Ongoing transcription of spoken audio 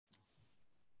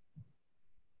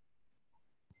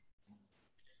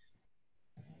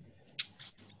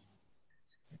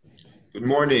Good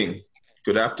morning,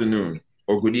 good afternoon,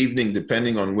 or good evening,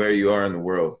 depending on where you are in the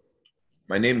world.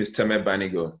 My name is Teme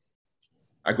Banigo.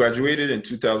 I graduated in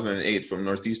 2008 from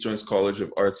Northeastern's College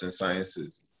of Arts and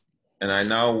Sciences, and I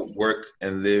now work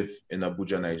and live in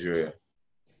Abuja, Nigeria.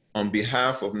 On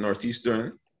behalf of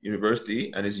Northeastern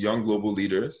University and its young global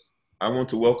leaders, I want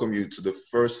to welcome you to the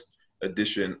first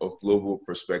edition of Global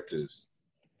Perspectives.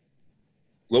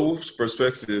 Global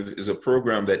Perspective is a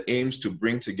program that aims to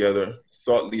bring together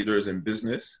thought leaders in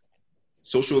business,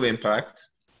 social impact,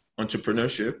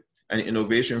 entrepreneurship, and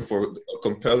innovation for a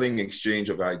compelling exchange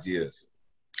of ideas.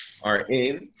 Our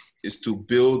aim is to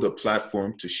build a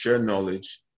platform to share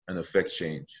knowledge and affect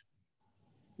change.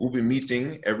 We'll be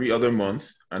meeting every other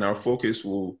month, and our focus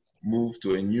will move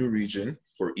to a new region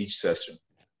for each session.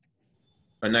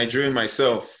 A Nigerian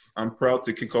myself, I'm proud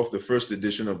to kick off the first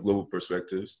edition of Global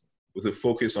Perspectives with a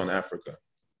focus on Africa.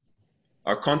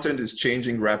 Our content is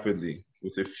changing rapidly,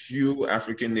 with a few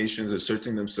African nations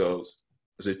asserting themselves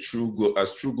as true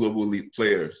global lead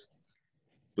players.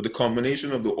 But the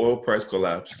combination of the oil price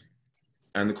collapse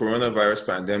and the coronavirus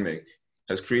pandemic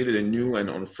has created a new and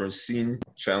unforeseen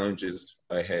challenges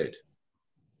ahead.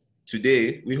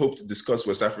 Today, we hope to discuss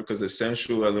West Africa's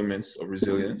essential elements of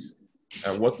resilience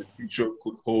and what the future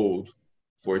could hold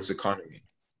for its economy.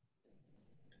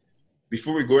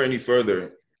 Before we go any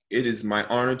further, it is my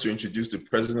honor to introduce the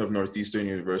president of Northeastern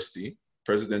University,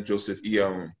 President Joseph E.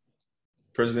 Aoun.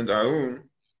 President Aoun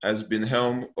has been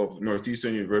helm of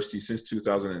Northeastern University since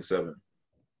 2007.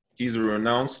 He's a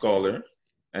renowned scholar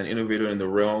and innovator in the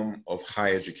realm of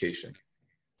higher education.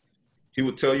 He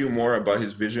will tell you more about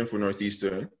his vision for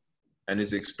Northeastern and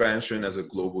its expansion as a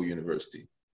global university.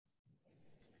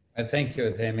 Thank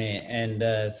you, Temi, and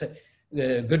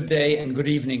good day and good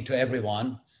evening to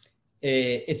everyone.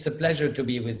 It's a pleasure to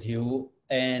be with you,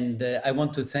 and I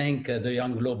want to thank the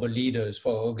young global leaders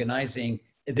for organizing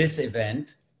this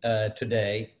event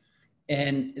today.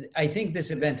 And I think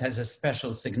this event has a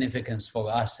special significance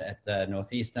for us at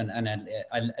Northeastern, and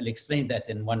I'll explain that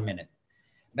in 1 minute.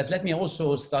 But let me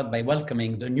also start by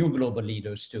welcoming the new global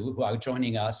leaders too, who are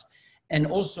joining us, and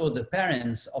also the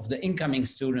parents of the incoming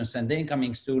students and the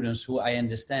incoming students who I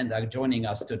understand are joining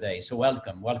us today. So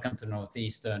welcome to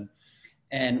Northeastern.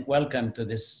 And welcome to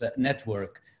this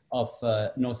network of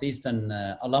Northeastern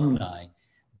alumni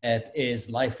that is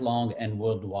lifelong and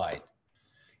worldwide.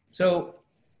 So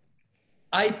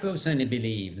I personally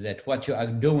believe that what you are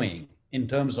doing in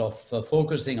terms of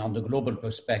focusing on the global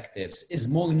perspectives is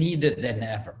more needed than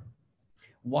ever.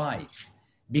 Why?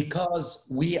 Because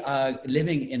we are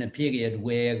living in a period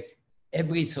where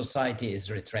every society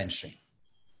is retrenching.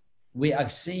 We are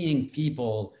seeing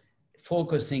people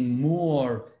focusing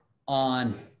more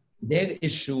on their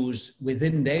issues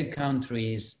within their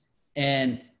countries,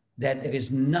 and that there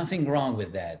is nothing wrong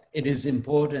with that. It is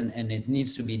important and it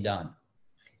needs to be done.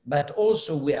 But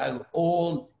also we are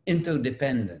all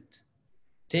interdependent.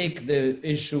 Take the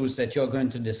issues that you're going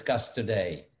to discuss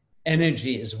today.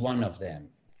 Energy is one of them.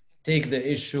 Take the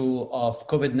issue of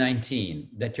COVID-19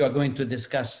 that you're going to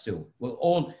discuss too. We're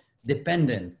all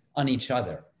dependent on each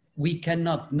other. We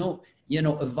cannot know,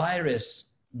 a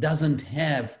virus doesn't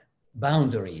have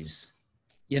boundaries,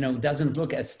 doesn't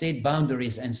look at state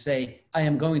boundaries and say, I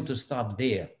am going to stop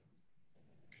there.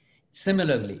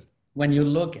 Similarly, when you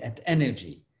look at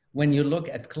energy, when you look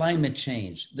at climate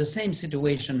change, the same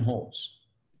situation holds.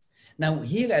 Now,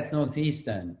 here at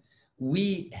Northeastern,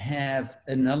 we have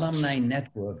an alumni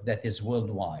network that is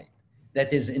worldwide,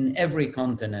 that is in every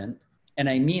continent, and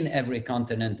I mean every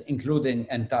continent, including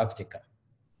Antarctica.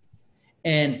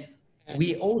 And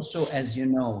we also, as you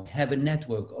know, have a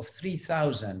network of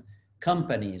 3,000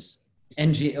 companies,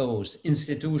 NGOs,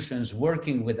 institutions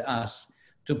working with us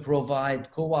to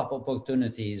provide co-op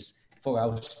opportunities for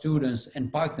our students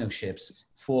and partnerships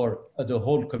for the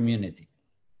whole community.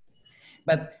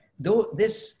 But though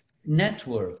this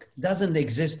network doesn't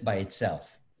exist by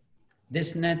itself,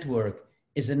 this network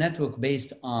is a network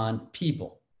based on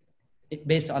people,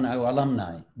 based on our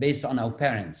alumni, based on our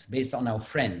parents, based on our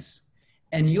friends.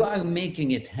 And you are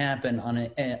making it happen on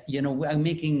we are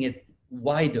making it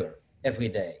wider every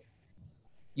day.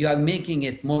 You are making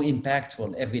it more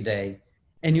impactful every day,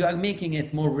 and you are making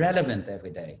it more relevant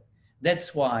every day.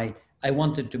 That's why I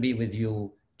wanted to be with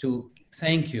you to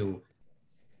thank you.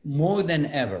 More than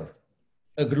ever,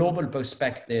 a global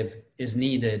perspective is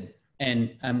needed,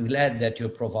 and I'm glad that you're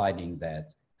providing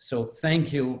that. So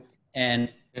thank you, and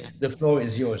the floor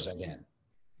is yours again.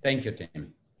 Thank you,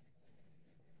 Tim.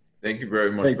 Thank you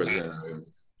very much, President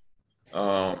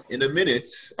Aoun. In a minute,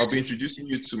 I'll be introducing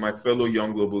you to my fellow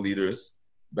young global leaders,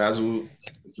 Bassel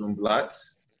Jounblat,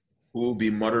 who will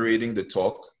be moderating the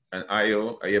talk, and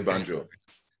Ayo Ayebanjo,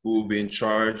 who will be in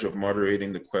charge of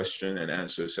moderating the question and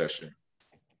answer session.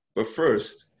 But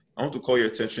first, I want to call your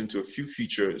attention to a few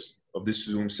features of this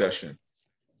Zoom session.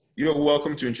 You are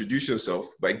welcome to introduce yourself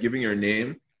by giving your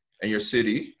name and your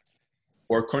city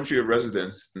or country of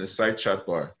residence in the side chat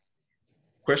bar.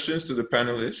 Questions to the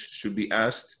panelists should be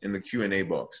asked in the Q&A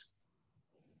box.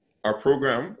 Our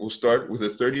program will start with a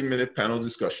 30-minute panel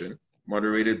discussion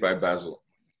moderated by Bassel.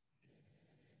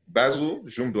 Bassel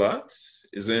Jounblat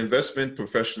is an investment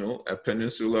professional at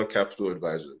Peninsula Capital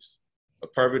Advisors, a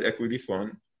private equity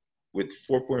fund with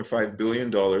 $4.5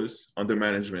 billion under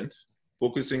management,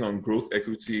 focusing on growth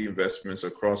equity investments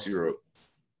across Europe.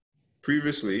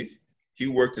 Previously, he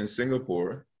worked in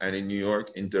Singapore and in New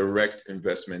York in direct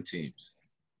investment teams.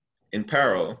 In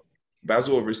parallel,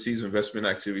 Bassel oversees investment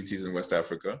activities in West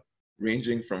Africa,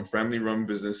 ranging from family-run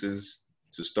businesses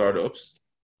to startups,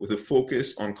 with a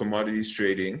focus on commodities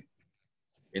trading,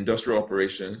 industrial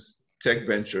operations, tech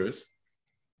ventures,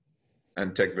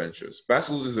 and tech ventures.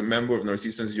 Bassel is a member of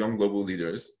Northeastern's Young Global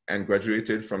Leaders and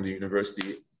graduated from the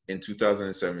university in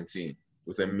 2017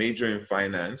 with a major in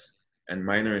finance and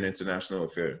minor in international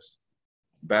affairs.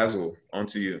 Bassel, on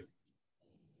to you.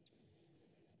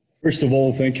 First of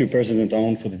all, thank you, President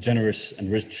Aoun, for the generous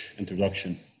and rich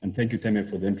introduction. And thank you, Teme,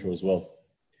 for the intro as well.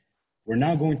 We're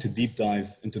now going to deep dive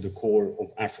into the core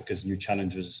of Africa's new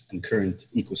challenges and current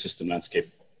ecosystem landscape.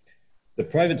 The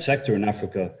private sector in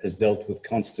Africa has dealt with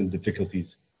constant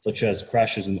difficulties, such as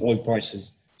crashes in oil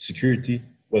prices, security,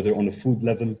 whether on a food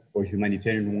level or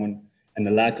humanitarian one, and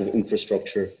a lack of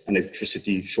infrastructure and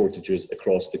electricity shortages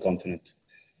across the continent.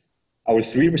 Our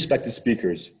three respected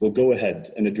speakers will go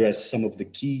ahead and address some of the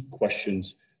key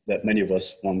questions that many of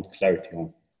us want clarity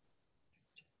on.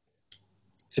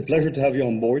 It's a pleasure to have you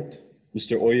on board,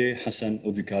 Mr. Oye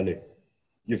Hassan-Odukale.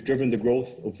 You've driven the growth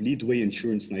of Leadway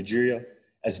Insurance Nigeria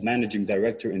as Managing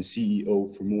Director and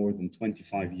CEO for more than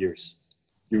 25 years.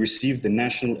 You received the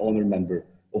National Honor Member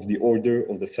of the Order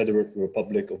of the Federal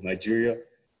Republic of Nigeria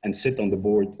and sit on the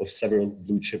board of several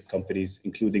blue chip companies,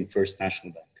 including First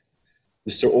National Bank.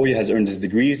 Mr. Oye has earned his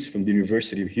degrees from the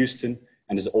University of Houston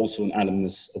and is also an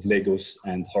alumnus of Lagos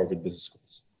and Harvard Business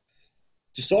Schools.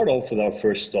 To start off with our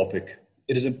first topic,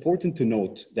 it is important to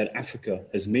note that Africa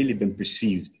has mainly been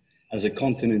perceived as a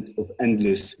continent of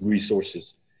endless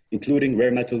resources, including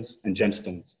rare metals and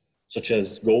gemstones, such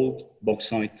as gold,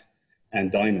 bauxite,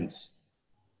 and diamonds.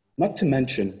 Not to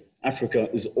mention, Africa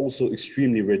is also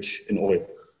extremely rich in oil.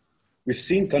 We've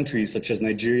seen countries such as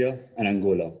Nigeria and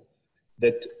Angola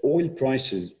that oil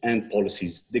prices and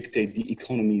policies dictate the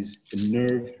economies in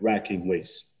nerve-wracking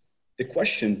ways. The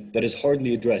question that is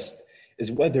hardly addressed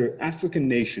is whether African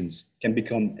nations can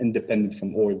become independent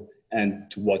from oil and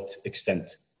to what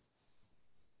extent.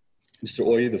 Mr.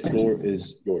 Oye, the floor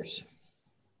is yours.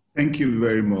 Thank you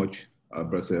very much,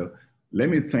 Bassel. Let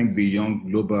me thank the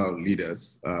Young Global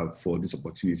Leaders for this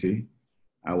opportunity.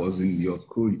 I was in your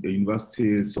school,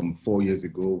 university, some 4 years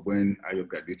ago when I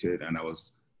graduated, and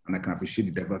I can appreciate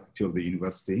the diversity of the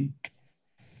university.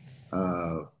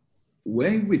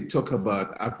 When we talk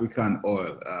about African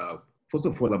oil, first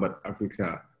of all about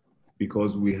Africa,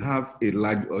 because we have a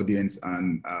large audience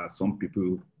and some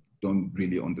people don't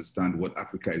really understand what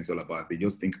Africa is all about. They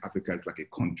just think Africa is like a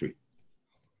country.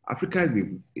 Africa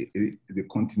is a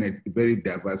continent, a very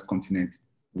diverse continent,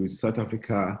 with South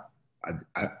Africa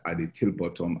at the tail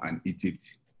bottom and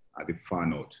Egypt at the far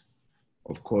north.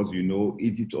 Of course, you know,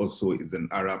 Egypt also is an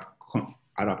Arab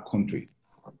country.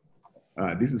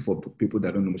 This is for people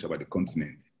that don't know much about the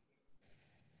continent.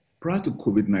 Prior to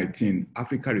COVID-19,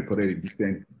 Africa recorded a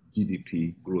decent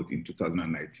GDP growth in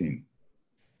 2019.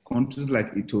 Countries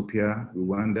like Ethiopia,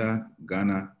 Rwanda,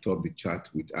 Ghana topped the chart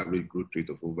with average growth rate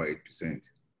of over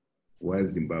 8%, while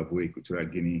Zimbabwe, Equatorial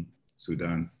Guinea,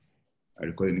 Sudan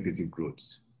recorded negative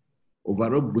growth.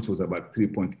 Overall growth was about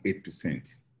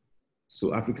 3.8%.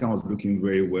 So Africa was looking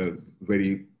very well,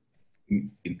 very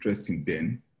interesting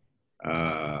then.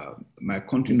 My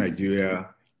country,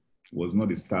 Nigeria, was not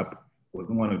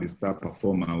one of the star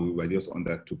performers. We were just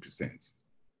under 2%.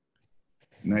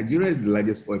 Nigeria is the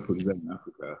largest oil producer in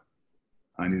Africa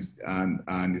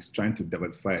and is trying to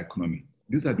diversify economy.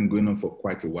 This has been going on for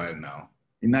quite a while now.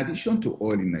 In addition to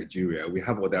oil in Nigeria, we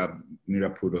have other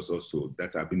mineral products also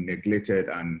that have been neglected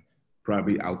and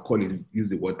probably, I'll use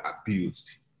the word abused,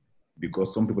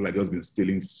 because some people have just been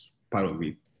stealing part of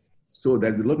it. So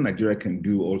there's a lot Nigeria can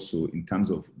do also in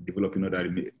terms of developing other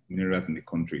minerals in the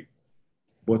country.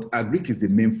 But agric is the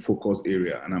main focus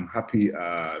area, and I'm happy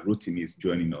Rotimi is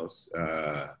joining us.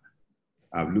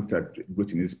 I've looked at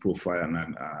Rotimi's profile,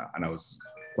 and I was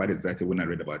quite excited when I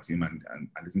read about him and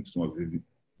listened to some of his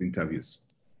interviews.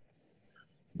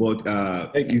 But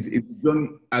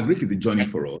agric is a journey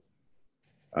for us.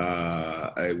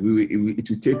 It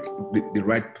will take the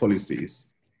right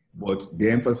policies, but the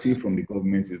emphasis from the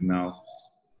government is now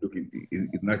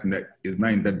not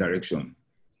in that direction.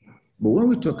 But when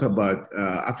we talk about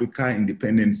Africa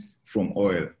independence from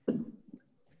oil,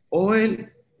 oil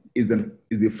is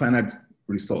a finite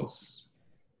resource.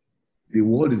 The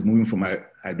world is moving from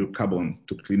hydrocarbon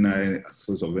to cleaner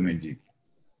source of energy.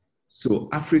 So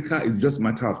Africa is just a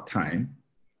matter of time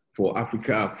for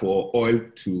oil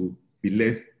to be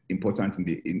less important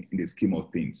in the scheme of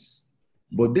things.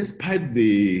 But despite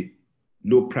the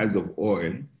low price of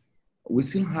oil, we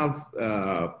still have,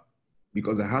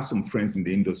 because I have some friends in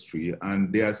the industry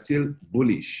and they are still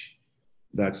bullish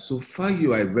that so far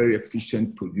you are a very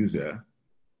efficient producer,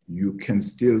 you can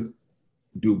still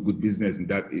do good business in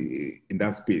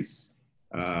that space.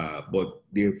 But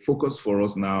the focus for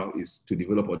us now is to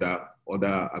develop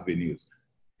other avenues.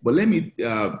 But let me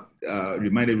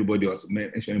remind everybody also,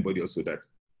 mention everybody also that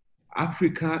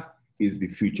Africa is the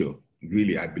future.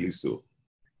 Really, I believe so.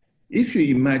 If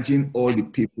you imagine all the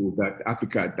people that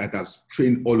Africa that have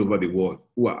trained all over the world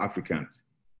who are Africans,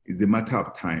 it's a matter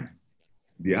of time.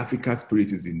 The Africa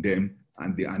spirit is in them,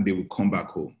 and they will come back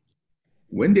home.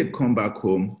 When they come back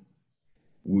home,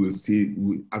 we will see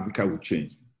Africa will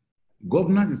change.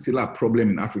 Governance is still a problem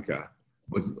in Africa,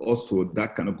 but also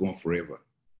that cannot go on forever.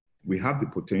 We have the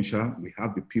potential, we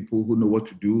have the people who know what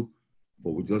to do,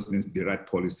 but we just need the right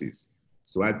policies.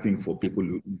 So I think for people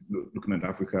looking at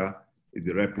Africa, it's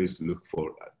the right place to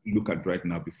look at right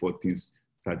now before things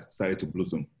started to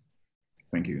blossom.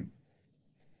 Thank you.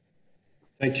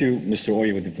 Thank you, Mr.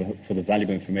 Oye, for the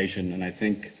valuable information. And I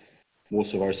think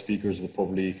most of our speakers will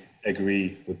probably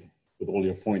agree with all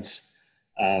your points.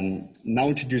 Now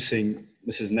introducing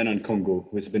Mrs. Nnena Nkongho,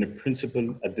 who has been a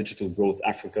principal at Digital Growth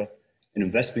Africa, an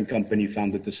investment company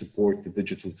founded to support the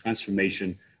digital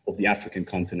transformation of the African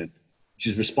continent.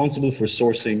 She's responsible for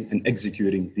sourcing and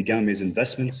executing Bigame's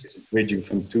investments, ranging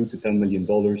from $2 to $10 million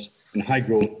in high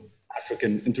growth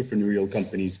African entrepreneurial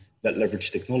companies that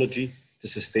leverage technology to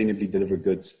sustainably deliver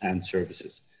goods and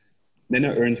services.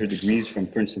 Nnena earned her degrees from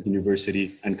Princeton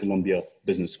University and Columbia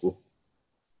Business School.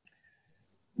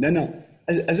 Nnena,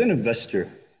 as an investor,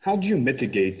 how do you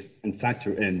mitigate and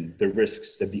factor in the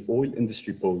risks that the oil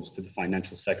industry pose to the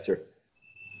financial sector?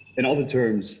 In other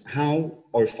terms, how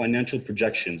are financial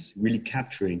projections really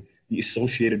capturing the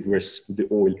associated risks with the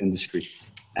oil industry?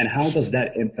 And how does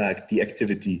that impact the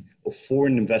activity of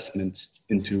foreign investments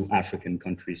into African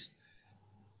countries?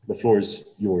 The floor is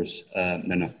yours,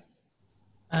 Nnena.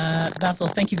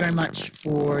 Bassel, thank you very much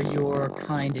for your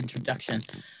kind introduction.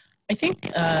 I think,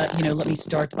 let me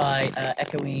start by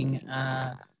echoing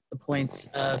the points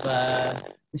of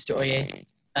Mr. Oye,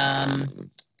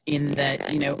 in that,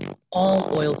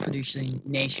 all oil producing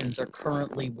nations are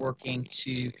currently working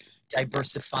to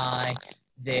diversify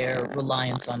their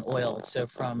reliance on oil. So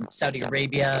from Saudi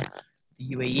Arabia, the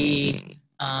UAE,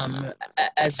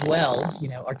 as well,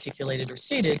 articulated or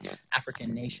stated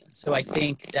African nations. So I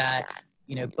think that,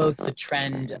 both the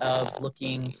trend of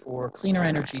looking for cleaner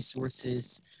energy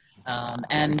sources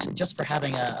and just for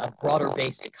having a broader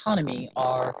based economy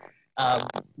are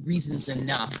reasons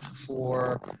enough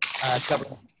for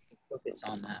government to focus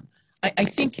on them. I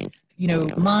think,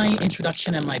 my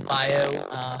introduction and my bio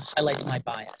highlights my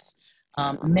bias.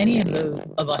 Many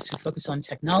of us who focus on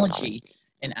technology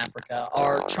in Africa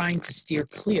are trying to steer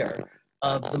clear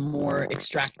of the more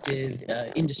extractive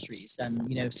industries.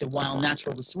 And, so while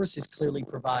natural resources clearly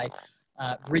provide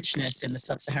richness in the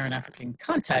sub-Saharan African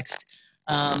context,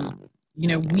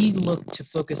 we look to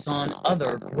focus on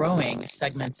other growing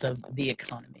segments of the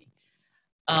economy.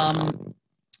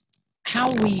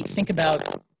 How we think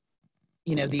about,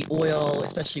 the oil,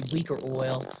 especially weaker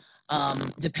oil,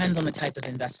 depends on the type of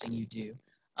investing you do.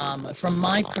 From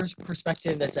my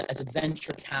perspective as a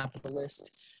venture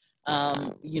capitalist,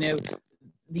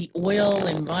 the oil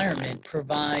environment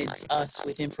provides us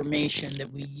with information that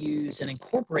we use and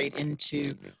incorporate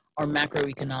into our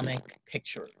macroeconomic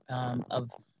picture of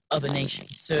a nation.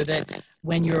 So that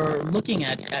when you're looking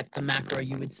at the macro,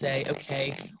 you would say,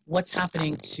 okay, what's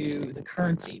happening to the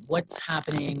currency? What's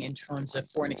happening in terms of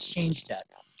foreign exchange debt?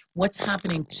 What's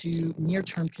happening to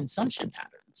near-term consumption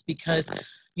patterns? Because,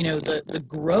 the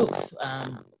growth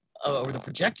or the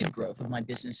projected growth of my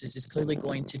businesses is clearly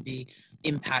going to be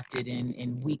impacted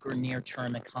in weaker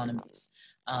near-term economies.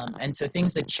 And so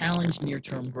things that challenge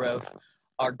near-term growth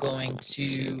are going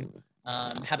to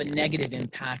have a negative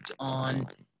impact on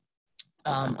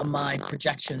my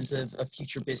projections of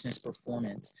future business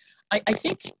performance. I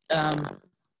think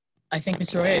I think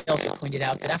Mr. Oye also pointed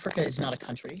out that Africa is not a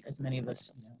country, as many of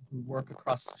us who work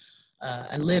across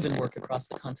and live and work across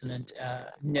the continent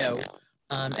know.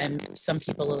 And some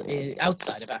people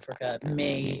outside of Africa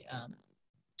may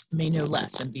know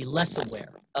less and be less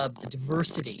aware of the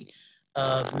diversity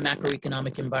of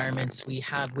macroeconomic environments we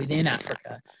have within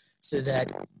Africa, so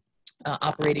that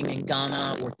operating in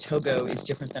Ghana or Togo is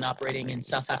different than operating in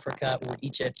South Africa or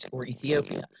Egypt or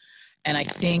Ethiopia. And I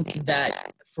think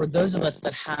that for those of us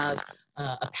that have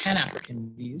a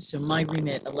Pan-African view, so my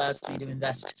remit allows me to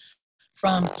invest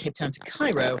from Cape Town to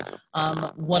Cairo,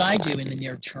 what I do in the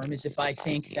near term is if I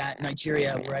think that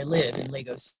Nigeria, where I live in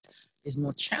Lagos, is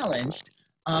more challenged,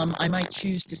 I might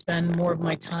choose to spend more of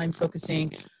my time focusing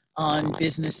on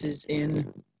businesses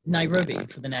in Nairobi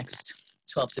for the next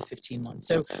 12 to 15 months.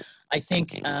 So I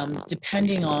think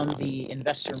depending on the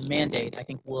investor mandate, I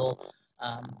think will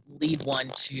lead one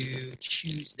to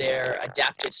choose their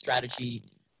adaptive strategy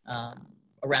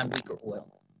around weaker oil.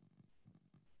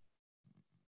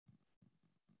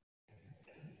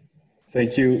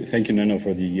 Thank you, Nnena,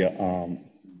 for the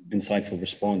insightful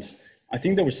response. I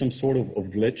think there was some sort of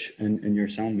glitch in your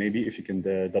sound. Maybe if you can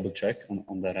double check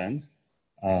on that end.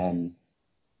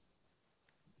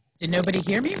 Did nobody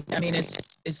hear me? I mean,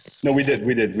 No, we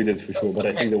did for sure. But okay.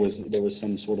 I think there was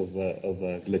some sort of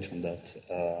a glitch on that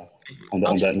on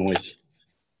that noise.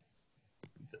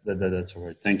 That's all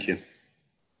right. Thank you.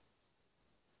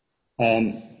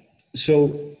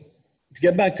 So to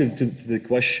get back to the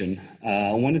question,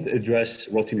 I wanted to address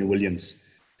Rotimi Williams.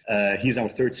 He's our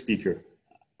third speaker.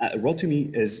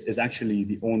 Rotimi is actually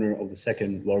the owner of the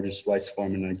second largest rice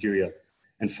farm in Nigeria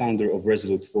and founder of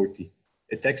Resolute 40,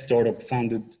 a tech startup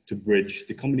founded to bridge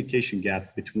the communication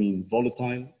gap between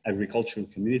volatile agricultural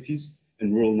communities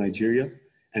in rural Nigeria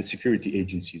and security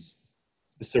agencies.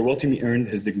 Mr. Rotimi earned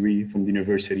his degree from the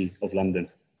University of London.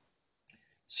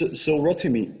 So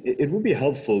Rotimi, it would be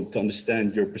helpful to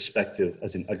understand your perspective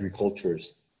as an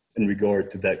agriculturist in regard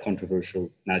to that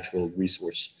controversial natural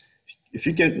resource. If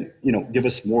you can, give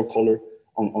us more color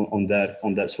on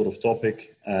that sort of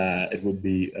topic, it would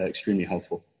be extremely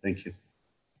helpful. Thank you.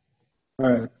 All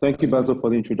right, thank you, Bassel, for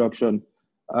the introduction.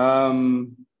 Well,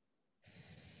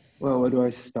 where do I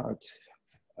start?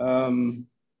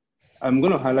 I'm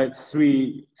going to highlight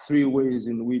three ways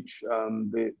in which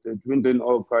the dwindling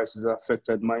oil prices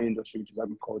affected my industry, which is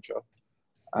agriculture.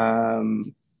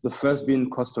 The first being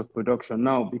cost of production.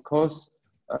 Now, because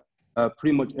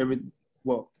pretty much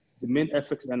the main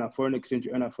FX earner, foreign exchange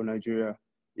earner for Nigeria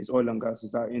is oil and gas,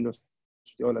 is our industry,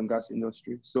 the oil and gas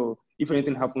industry. So if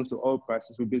anything happens to oil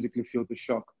prices, we basically feel the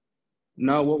shock.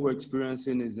 Now what we're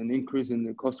experiencing is an increase in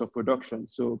the cost of production.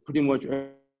 So pretty much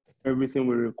everything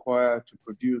we require to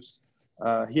produce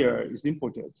here is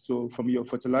imported. So from your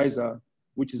fertilizer,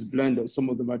 which is blended, some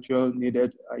of the material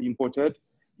needed are imported.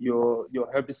 Your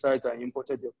herbicides are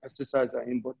imported, your pesticides are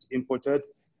imported.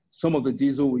 Some of the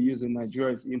diesel we use in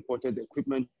Nigeria is imported, the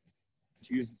equipment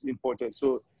to use is imported.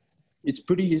 So it's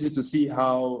pretty easy to see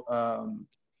how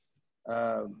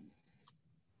the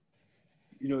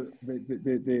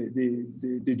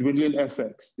dwindling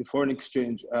FX, the foreign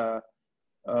exchange, or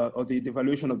the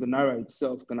devaluation of the naira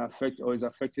itself can affect or is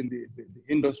affecting the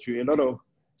industry. A lot of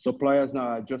suppliers now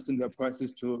are adjusting their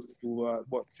prices to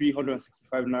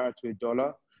 365 naira to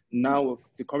 $1. Now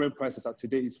the current prices at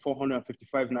today is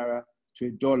 455 naira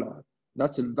to $1.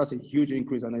 That's a huge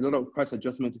increase, and a lot of price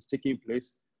adjustment is taking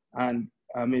place. And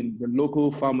I mean, the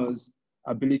local farmers'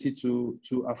 ability to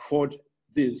afford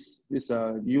these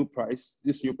new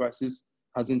prices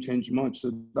hasn't changed much.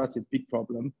 So that's a big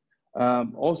problem.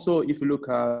 Also, if you look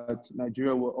at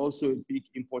Nigeria, we're also a big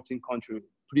importing country.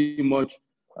 Pretty much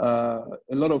a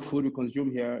lot of food we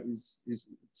consume here it's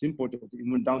imported,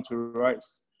 even down to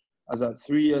rice. As of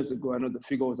 3 years ago, I know the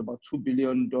figure was about $2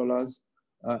 billion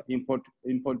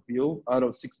import bill out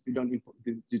of 6 billion,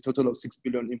 the total of 6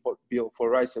 billion import bill for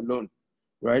rice alone,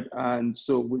 right? And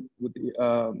so with the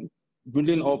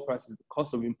dwindling oil prices, the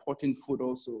cost of importing food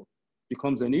also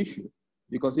becomes an issue.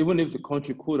 Because even if the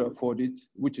country could afford it,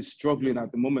 which is struggling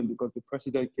at the moment because the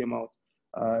president came out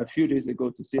a few days ago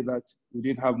to say that we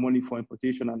didn't have money for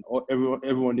importation and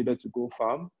everyone needed to go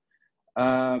farm.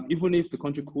 Even if the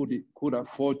country could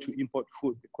afford to import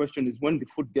food, the question is when the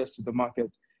food gets to the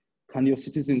market, can your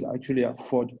citizens actually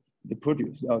afford the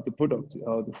produce, the product,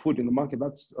 the food in the market?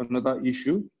 That's another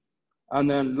issue. And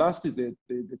then lastly,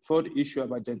 the third issue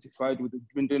I've identified with the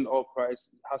dwindling oil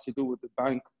price has to do with the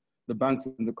banks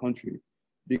in the country.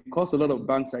 Because a lot of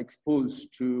banks are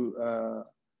exposed to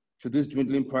these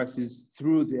dwindling prices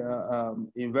through their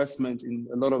investment in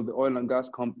a lot of the oil and gas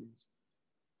companies.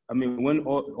 I mean, when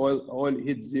oil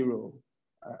hit zero,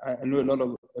 I know a lot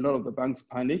of a lot of the banks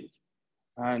panicked,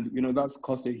 and that's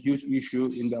caused a huge issue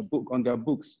in their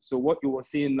books. So what you are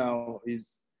seeing now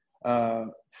is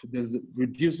there's a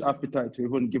reduced appetite to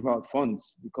even give out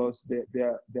funds because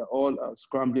they're all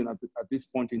scrambling at this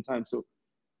point in time. So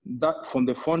that from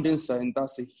the funding side,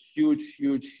 that's a huge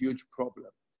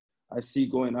problem I see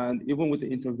going. And even with the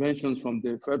interventions from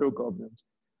the federal government,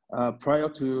 prior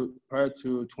to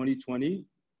 2020,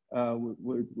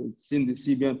 we've seen the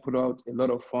CBN put out a lot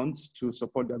of funds to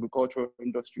support the agricultural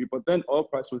industry, but then oil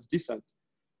price was decent.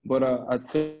 But at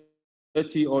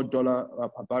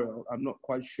 $30 per barrel, I'm not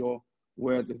quite sure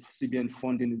where the CBN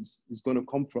funding is going to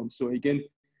come from. So again,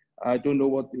 I don't know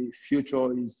what the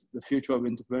future of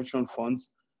intervention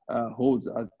funds holds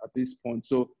at this point.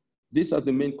 So these are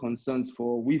the main concerns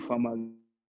for we farmers.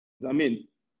 I mean,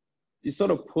 it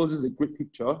sort of poses a great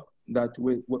picture that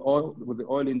with the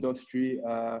oil industry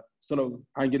sort of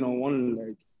hanging on one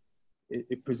leg,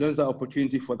 it presents an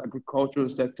opportunity for the agricultural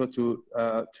sector to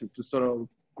sort of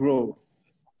grow.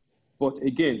 But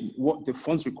again, what the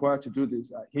funds required to do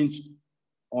this are hinged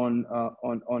on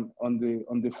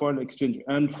the foreign exchange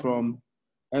and from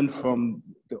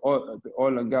the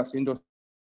oil and gas industry.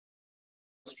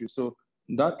 So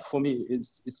that for me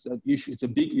is an issue. It's a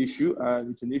big issue,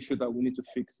 and it's an issue that we need to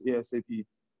fix ASAP.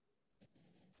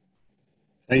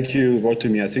 Thank you,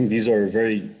 Rotimi. I think these are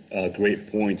very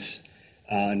great points.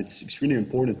 And it's extremely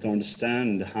important to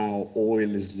understand how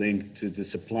oil is linked to the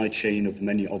supply chain of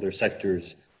many other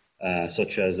sectors,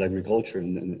 such as agriculture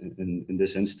in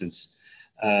this instance.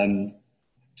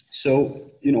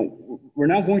 So, we're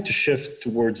now going to shift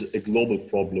towards a global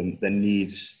problem that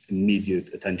needs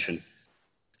immediate attention.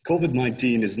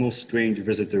 COVID-19 is no strange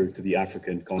visitor to the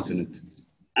African continent.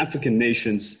 African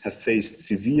nations have faced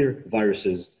severe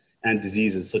viruses and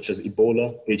diseases such as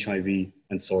Ebola, HIV,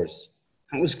 and SARS.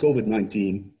 How is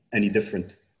COVID-19 any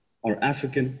different? Are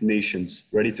African nations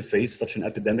ready to face such an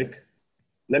epidemic?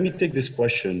 Let me take this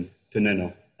question to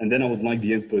Nnena, and then I would like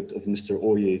the input of Mr.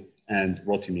 Oye and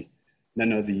Rotimi.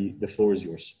 Nnena, the floor is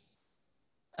yours.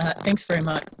 Thanks very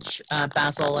much,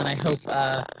 Bassel, and I hope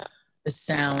the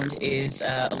sound is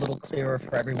a little clearer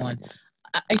for everyone.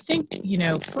 I think,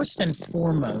 first and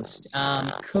foremost,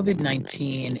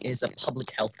 COVID-19 is a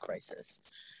public health crisis.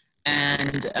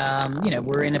 And,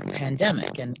 we're in a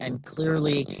pandemic, and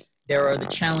clearly there are the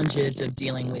challenges of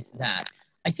dealing with that.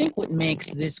 I think what makes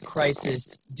this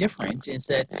crisis different is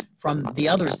that from the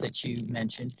others that you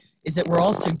mentioned, is that we're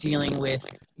also dealing with,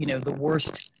 the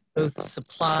worst both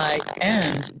supply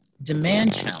and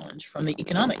demand challenge from the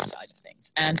economic side of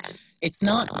things. And it's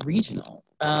not regional.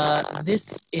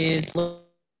 This is,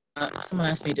 someone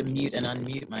asked me to mute and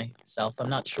unmute myself. I'm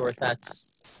not sure if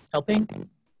that's helping.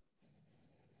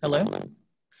 Hello?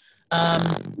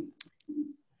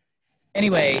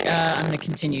 Anyway, I'm going to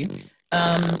continue.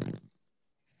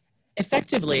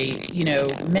 Effectively,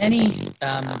 many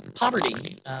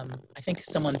poverty, I think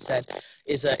someone said,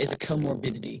 is a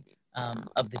comorbidity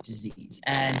of the disease.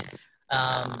 And,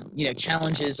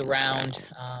 challenges around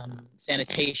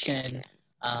sanitation,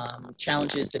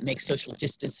 challenges that make social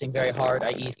distancing very hard,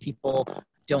 i.e. if people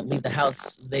don't leave the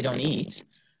house, they don't eat.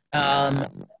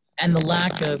 And the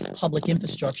lack of public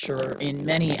infrastructure in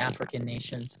many African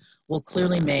nations will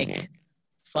clearly make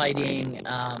fighting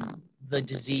the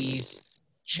disease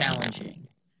challenging.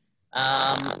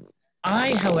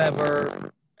 I,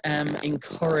 however, am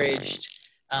encouraged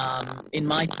in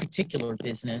my particular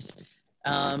business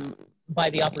by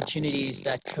the opportunities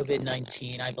that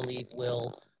COVID-19, I believe,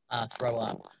 will throw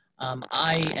up.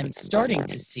 I am starting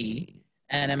to see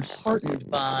and am heartened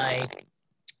by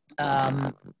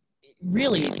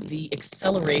really the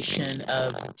acceleration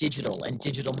of digital and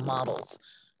digital models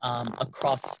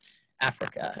across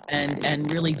Africa, and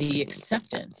really the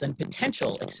acceptance and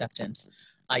potential acceptance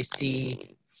I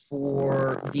see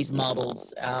for these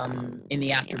models in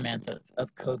the aftermath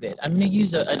of COVID. I'm going to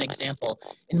use an example.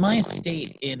 In my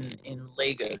estate in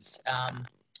Lagos,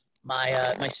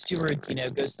 my steward,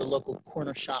 goes to the local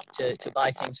corner shop to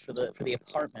buy things for the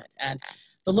apartment, and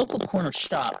the local corner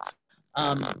shop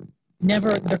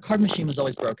their card machine was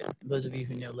always broken. Those of you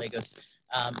who know Lagos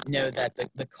know that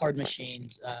the card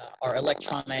machines are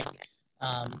electronic.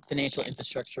 Financial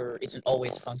infrastructure isn't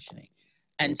always functioning.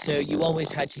 And so you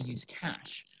always had to use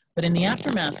cash. But in the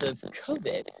aftermath of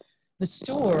COVID, the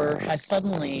store has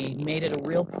suddenly made it a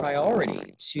real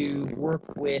priority to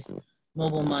work with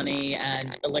mobile money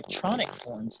and electronic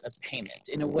forms of payment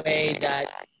in a way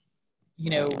that,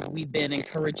 we've been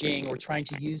encouraging or trying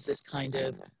to use this kind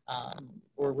of,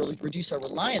 or really reduce our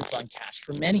reliance on cash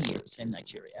for many years in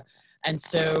Nigeria. And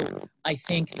so I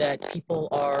think that people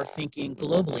are thinking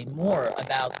globally more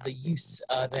about the use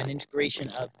of an integration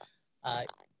of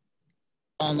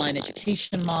online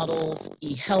education models,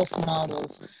 e-health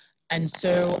models. And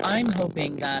so I'm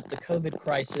hoping that the COVID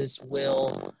crisis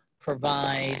will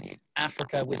provide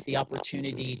Africa with the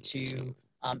opportunity to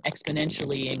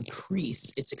exponentially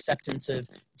increase its acceptance of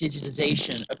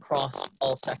digitization across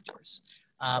all sectors,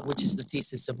 which is the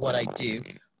thesis of what I do.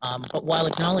 But while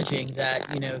acknowledging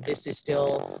that, you know, this is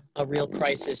still a real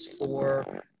crisis for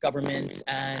governments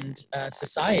and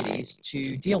societies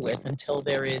to deal with until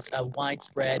there is a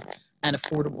widespread and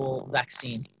affordable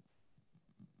vaccine.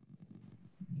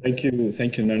 Thank you,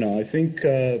 Nnena. I think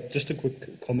just a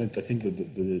quick comment. I think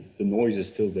the noise is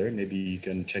still there. Maybe you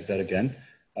can check that again.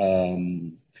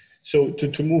 So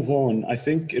to move on, I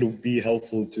think it would be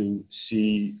helpful to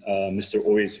see Mr.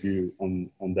 Oye's view on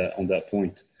that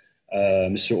point.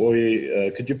 Mr.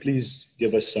 Oye, could you please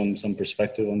give us some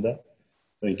perspective on that?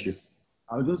 Thank you.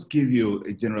 I'll just give you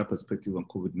a general perspective on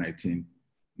COVID-19.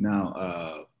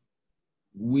 Now,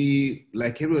 we,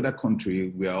 like every other country,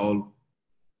 we are all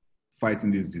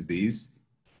fighting this disease,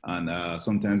 and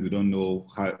sometimes we don't know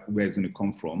where it's going to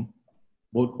come from.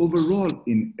 But overall,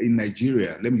 in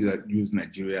Nigeria, let me use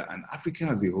Nigeria and Africa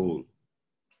as a whole,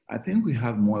 I think we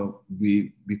have more,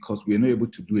 because we're not able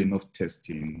to do enough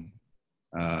testing.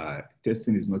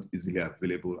 Testing is not easily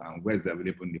available, and where it's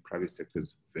available in the private sector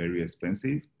is very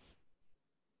expensive.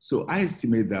 So I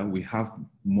estimate that we have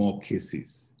more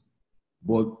cases.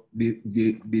 But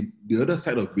the other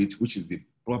side of it, which is the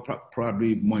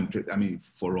probably more interesting, I mean,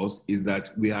 for us, is that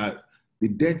the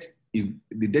death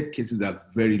cases are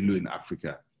very low in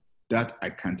Africa. That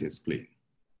I can't explain.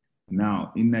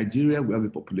 Now, in Nigeria, we have a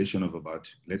population of about,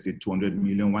 let's say, 200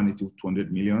 million, 180 to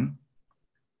 200 million.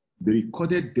 The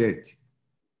recorded death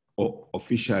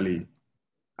officially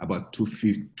about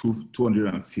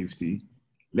 250.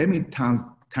 Let me times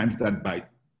that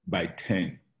by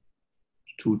 10,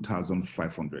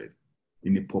 2,500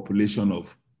 in a population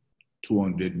of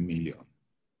 200 million.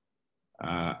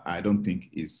 I don't think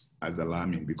it's as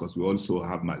alarming, because we also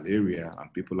have malaria,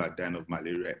 and people are dying of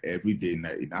malaria every day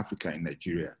in Africa, in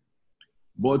Nigeria.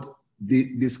 But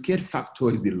the scare factor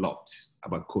is a lot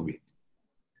about COVID.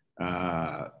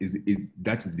 That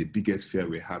is the biggest fear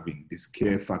we're having, the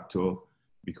scare factor,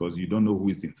 because you don't know who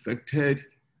is infected.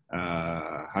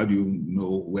 How do you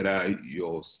know whether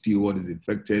your steward is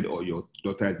infected or your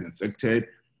daughter is infected?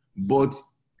 But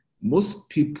most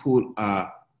people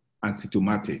are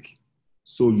asymptomatic,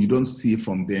 so you don't see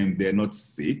from them, they're not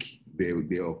sick, they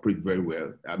operate very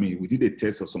well. I mean, we did a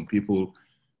test of some people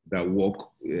that work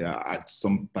at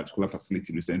some particular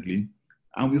facility recently,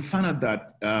 and we found out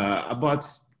that about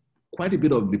quite a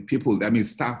bit of the people, I mean,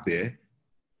 staff there,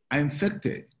 are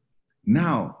infected.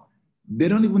 Now, they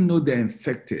don't even know they're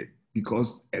infected,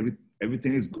 because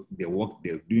everything is good. They work,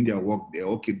 they're doing their work, they're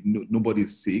okay,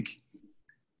 nobody's sick.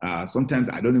 Sometimes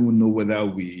I don't even know whether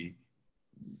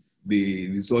the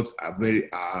results are the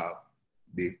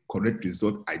correct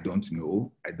result. I don't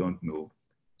know.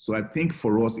 So I think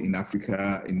for us in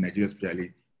Africa, in Nigeria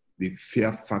especially, the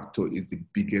fear factor is the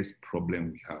biggest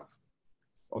problem we have.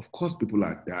 Of course, people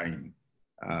are dying,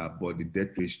 but the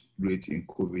death rate in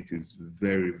COVID is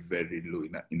very, very low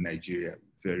in Nigeria,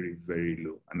 very, very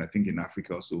low. And I think in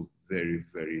Africa also very,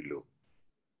 very low.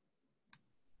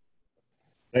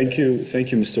 Thank you,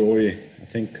 Mr. Oye. I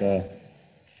think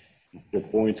your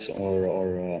points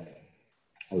are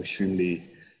extremely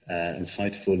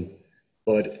insightful.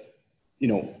 But you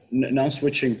know, now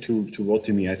switching to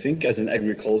Rotimi, I think as an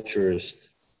agriculturist,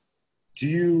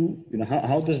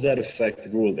 how does that affect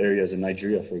rural areas in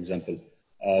Nigeria, for example?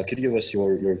 Could you give us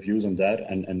your views on that,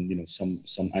 and you know, some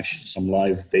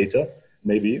live data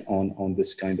maybe on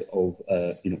this kind of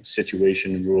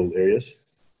situation in rural areas?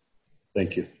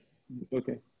 Thank you.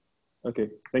 Okay.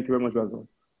 Thank you very much, Bassel.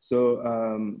 So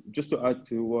just to add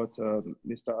to what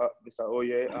Mr.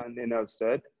 Oye and Nnena have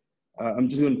said, I'm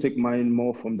just going to take mine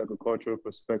more from the agricultural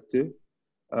perspective.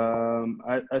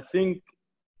 I think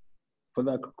for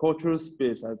the agricultural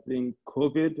space, I think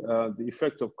COVID, the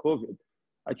effect of COVID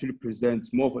actually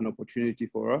presents more of an opportunity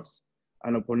for us,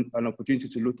 an opportunity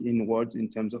to look inwards in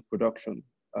terms of production.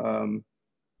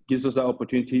 Gives us that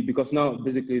opportunity, because now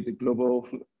basically with the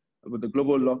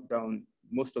global lockdown,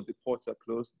 most of the ports are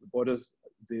closed, the borders,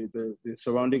 the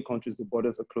surrounding countries, the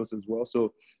borders are closed as well.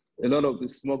 So a lot of the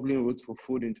smuggling routes for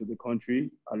food into the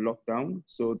country are locked down.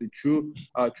 So the true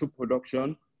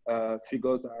production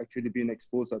figures are actually being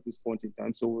exposed at this point in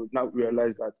time. So we now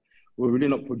realize that we're really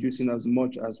not producing as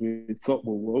much as we thought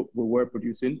we were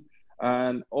producing.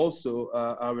 And also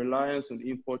our reliance on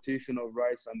importation of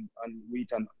rice and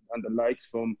wheat and the likes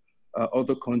from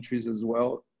other countries as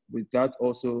well. With that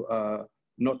also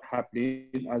not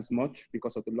happening as much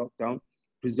because of the lockdown,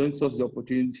 presents us the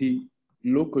opportunity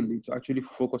locally to actually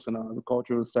focus on our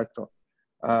agricultural sector.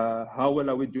 How well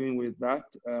are we doing with that?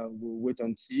 We'll wait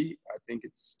and see. I think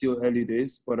it's still early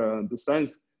days, but the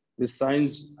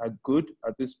signs are good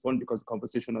at this point because the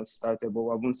conversation has started, but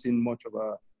we haven't seen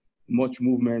much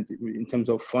movement in terms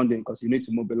of funding because you need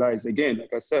to mobilize. Again,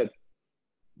 like I said,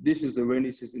 this is the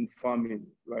rainy season farming,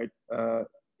 right?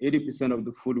 80% of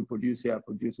the food we produce here are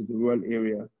produced in the rural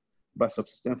area by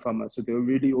subsistence farmers. So they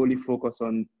really only focus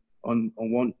on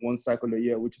one cycle a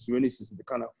year, which is rainy season. They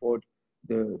can't afford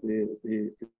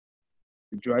the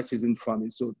dry season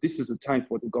farming. So this is a time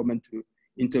for the government to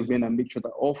intervene and make sure that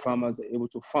all farmers are able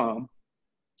to farm.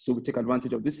 So we take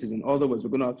advantage of this season. Otherwise, we're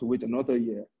going to have to wait another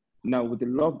year. Now, with the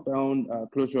lockdown,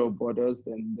 closure of borders,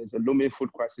 then there's a looming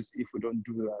food crisis if we don't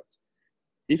do that.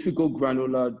 If you go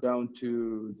granular down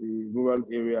to the rural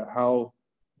area, how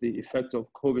the effect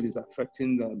of COVID is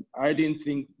affecting them, I didn't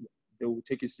think they would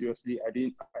take it seriously.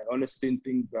 I honestly didn't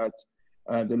think that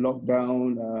the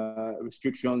lockdown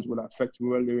restrictions will affect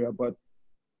rural area, but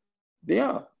they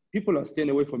are. People are staying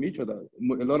away from each other.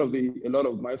 A lot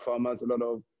of my farmers, a lot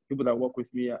of people that work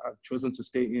with me have chosen to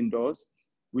stay indoors,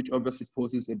 which obviously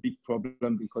poses a big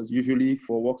problem because usually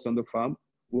for works on the farm,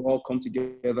 we all come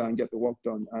together and get the work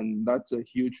done. And that's a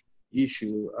huge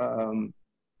issue.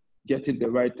 Getting the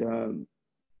right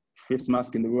face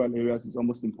mask in the rural areas is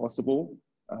almost impossible.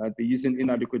 They're using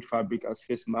inadequate fabric as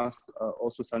face masks.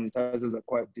 Also sanitizers are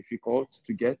quite difficult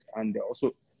to get. And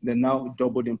they're now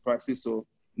doubled in prices. So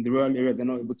in the rural area, they're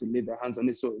not able to lay their hands on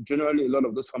it. So generally, a lot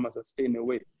of those farmers are staying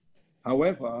away.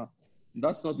 However,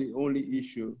 that's not the only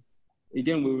issue.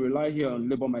 Again, we rely here on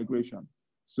labor migration.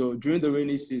 So during the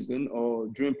rainy season or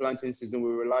during planting season, we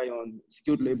rely on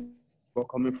skilled labor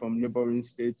coming from neighboring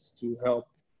states to help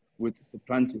with the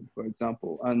planting, for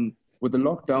example. And with the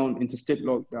lockdown, interstate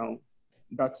lockdown,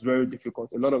 that's very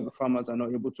difficult. A lot of the farmers are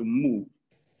not able to move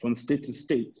from state to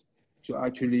state to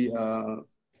actually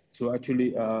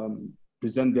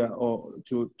present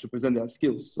their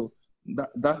skills. So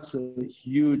that's a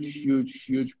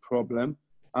huge problem.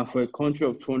 And for a country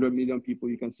of 200 million people,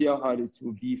 you can see how hard it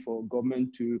will be for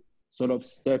government to sort of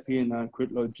step in and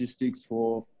create logistics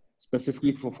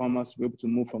specifically for farmers to be able to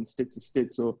move from state to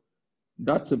state. So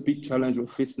that's a big challenge we're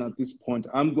facing at this point.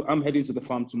 I'm heading to the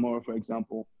farm tomorrow, for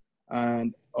example,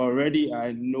 and already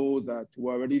I know that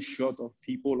we're already short of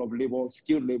people, of labor,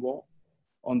 skilled labor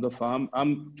on the farm.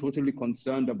 I'm totally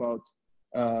concerned about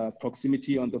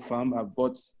proximity on the farm. I've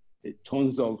bought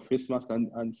tons of face masks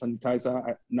and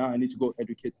sanitizer. Now I need to go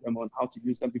educate them on how to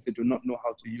use them if they do not know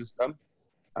how to use them.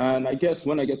 And I guess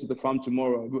when I get to the farm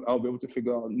tomorrow, I'll be able to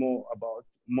figure out more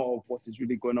of what is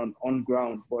really going on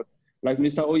ground. But like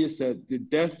Mr. Oye said, the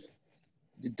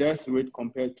death rate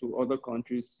compared to other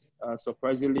countries,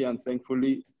 surprisingly and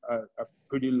thankfully, are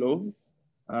pretty low.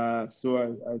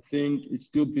 So I think it's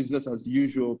still business as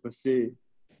usual per se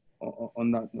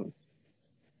on that note.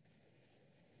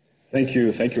 Thank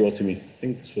you, Rotimi. I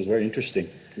think this was very interesting.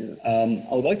 Yeah.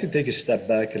 I would like to take a step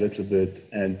back a little bit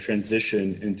and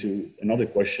transition into another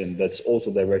question that's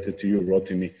also directed to you,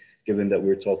 Rotimi, given that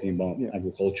we're talking about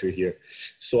agriculture here.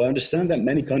 So I understand that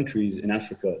many countries in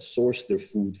Africa source their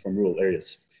food from rural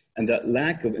areas, and that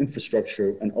lack of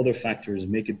infrastructure and other factors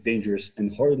make it dangerous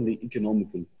and hardly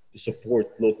economical to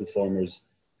support local farmers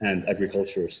and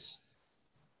agriculturists.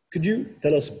 Could you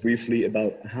tell us briefly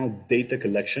about how data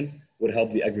collection would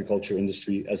help the agriculture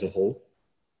industry as a whole?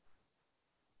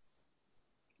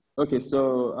 Okay,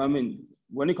 so I mean,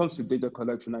 when it comes to data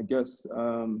collection, I guess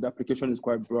the application is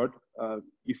quite broad.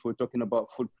 If we're talking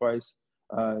about food price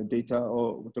data,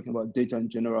 or we're talking about data in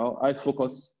general, I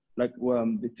focus, like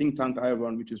the think tank I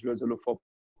run, which is Resolute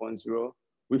 4.0,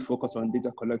 we focus on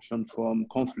data collection from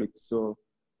conflicts. So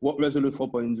what Resolute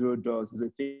 4.0 does is a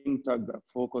think tank that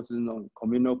focuses on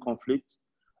communal conflict,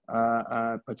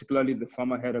 particularly the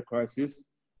farmer header crisis.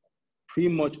 Pretty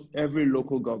much every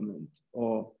local government,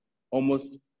 or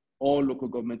almost all local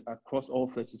governments across all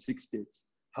 36 states,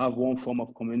 have one form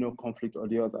of communal conflict or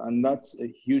the other. And that's a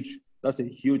huge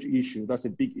issue. That's a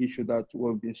big issue that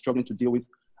we've been struggling to deal with.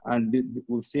 And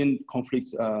we've seen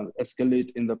conflicts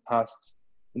escalate in the past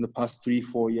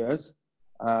 3-4 years.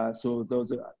 So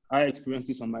I experienced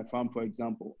this on my farm, for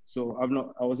example. So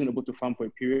I wasn't able to farm for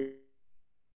a period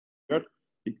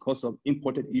because of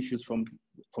imported issues from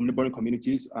neighboring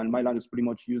communities, and my land is pretty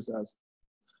much used as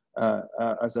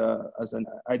an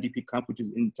IDP camp, which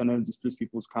is internally displaced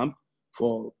people's camp,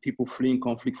 for people fleeing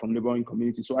conflict from neighboring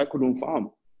communities. So I couldn't farm.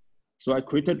 So I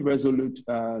created Resolute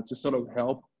to sort of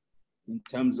help in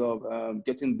terms of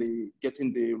getting the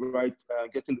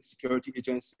security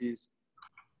agencies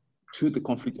to the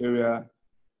conflict area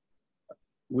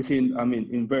within,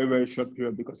 in very, very short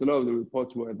period, because a lot of the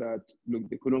reports were that, look,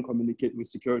 they couldn't communicate with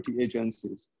security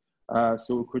agencies.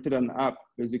 So we created an app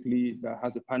basically that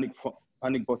has a panic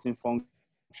button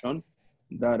function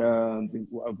that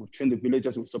we trained the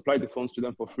villagers, we supplied the phones to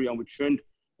them for free, and we trained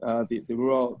the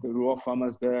rural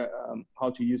farmers there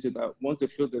how to use it. Once they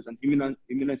feel there's an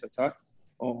imminent attack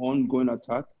or ongoing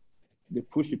attack, they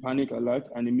push the panic alert,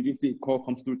 and immediately a call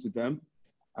comes through to them.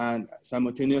 And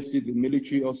simultaneously, the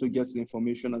military also gets the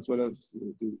information, as well as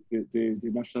the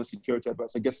national security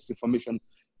advisor gets this information.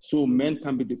 So men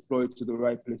can be deployed to the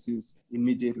right places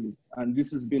immediately. And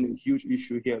this has been a huge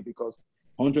issue here because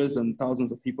hundreds and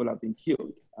thousands of people have been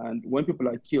killed. And when people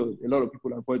are killed, a lot of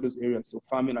people avoid those areas, so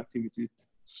farming activity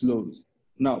slows.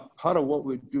 Now, part of what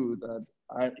we do that,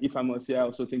 if I must say, I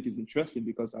also think is interesting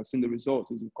because I've seen the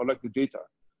results, is we collect the data.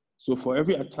 So for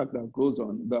every attack that goes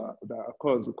on, that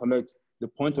occurs, we collect the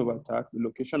point of attack, the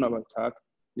location of attack,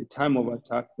 the time of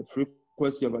attack, the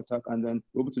frequency of attack, and then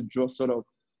we're able to draw sort of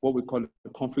what we call a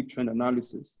conflict trend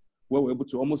analysis, where we're able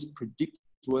to almost predict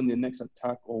when the next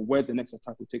attack or where the next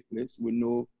attack will take place. We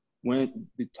know when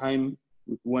the time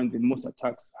when the most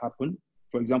attacks happen,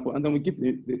 for example, and then we give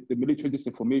the military this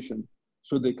information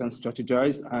so they can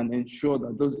strategize and ensure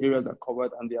that those areas are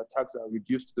covered and the attacks are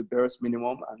reduced to the barest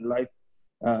minimum, and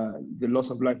the loss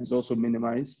of life is also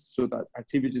minimized so that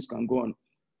activities can go on.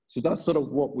 So that's sort of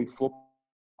what we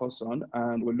focus on,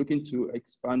 and we're looking to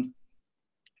expand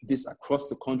this across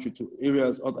the country to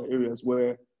other areas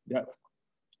where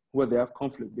they have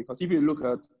conflict. Because if you look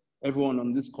at everyone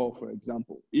on this call, for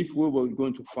example, if we were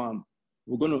going to farm,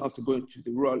 we're going to have to go into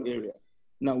the rural area.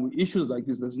 Now, with issues like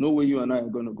this, there's no way you and I are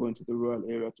going to go into the rural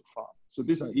area to farm. So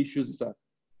these are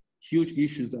huge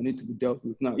issues that need to be dealt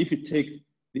with. Now, if you take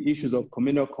the issues of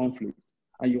communal conflict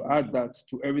and you add that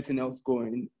to everything else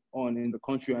going on in the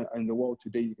country and the world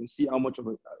today, you can see how much of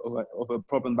a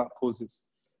problem that poses.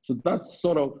 So that's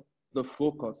sort of the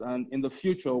focus. And in the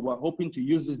future, we're hoping to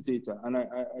use this data. And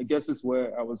I guess this is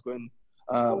where I was going,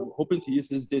 hoping to use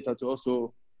this data to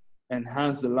also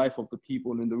enhance the life of the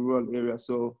people in the rural area.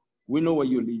 So we know where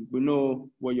you live. We know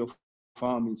where your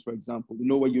farm is, for example. We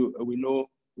know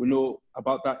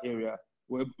about that area.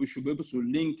 We should be able to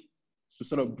link to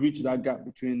sort of bridge that gap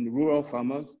between rural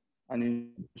farmers and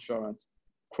insurance,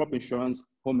 crop insurance,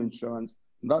 home insurance.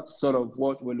 That's sort of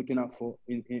what we're looking at for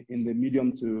in the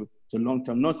medium to long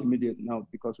term, not immediate now,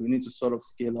 because we need to sort of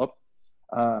scale up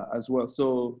as well.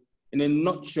 So in a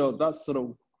nutshell, that's sort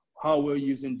of how we're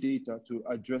using data to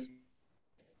address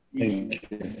issues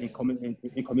in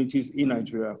communities in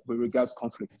Nigeria with regards to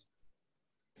conflict.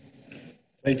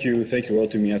 Thank you,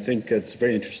 Rotimi. I think it's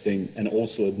very interesting and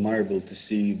also admirable to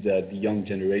see that the young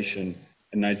generation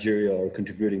in Nigeria are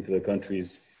contributing to their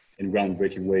countries in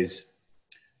groundbreaking ways.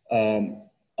 I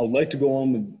would like to go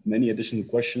on with many additional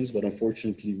questions, but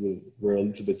unfortunately we're a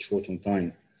little bit short on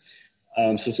time.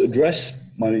 So to address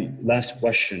my last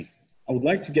question, I would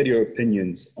like to get your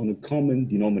opinions on a common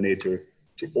denominator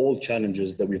to all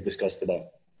challenges that we've discussed about,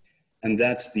 and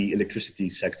that's the electricity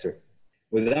sector.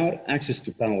 Without access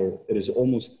to power, it is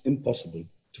almost impossible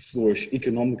to flourish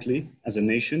economically as a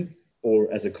nation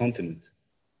or as a continent.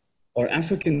 Are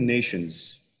African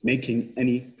nations making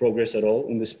any progress at all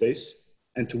in this space?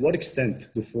 And to what extent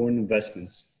do foreign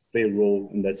investments play a role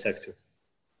in that sector?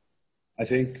 I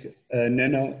think,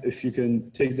 Nnena, if you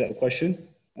can take that question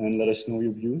and let us know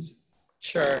your views.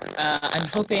 Sure. I'm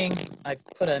hoping I've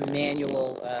put a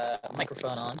manual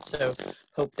microphone on, so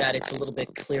hope that it's a little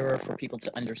bit clearer for people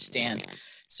to understand.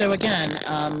 So again,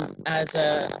 as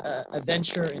a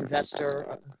venture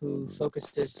investor who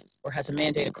focuses or has a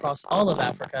mandate across all of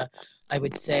Africa, I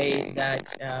would say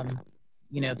that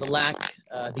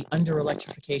the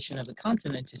under-electrification of the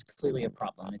continent is clearly a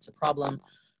problem. It's a problem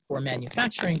for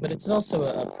manufacturing, but it's also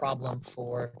a problem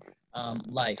for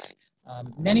life.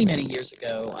 Many years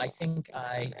ago, I think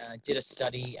I did a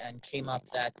study and came up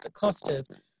that the cost of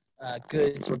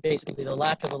goods, or basically the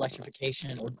lack of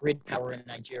electrification or grid power in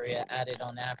Nigeria, added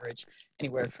on average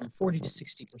anywhere from 40 to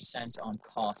 60% on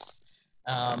costs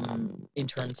in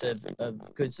terms of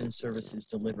goods and services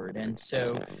delivered. And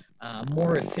so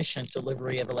more efficient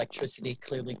delivery of electricity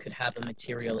clearly could have a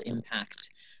material impact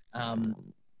on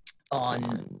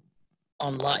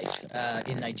life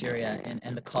in Nigeria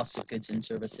and the cost of goods and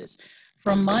services.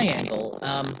 From my angle,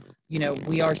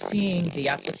 we are seeing the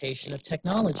application of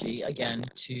technology again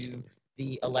to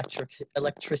the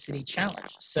electricity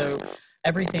challenge. So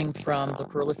everything from the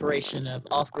proliferation of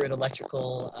off-grid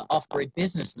electrical, off-grid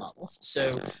business models,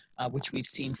 which we've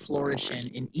seen flourish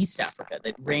in East Africa,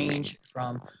 that range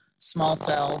from small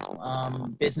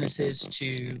cell businesses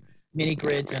to mini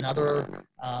grids and other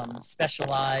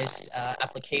specialized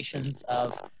applications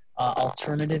of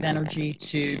alternative energy,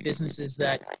 to businesses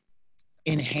that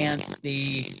enhance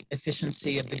the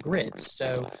efficiency of the grids.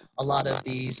 So a lot of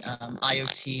these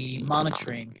IoT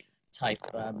monitoring type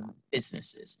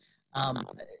businesses.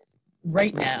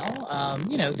 Right now,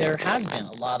 there has been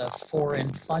a lot of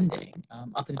foreign funding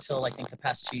up until I think the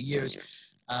past 2 years.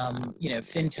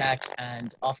 Fintech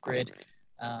and off-grid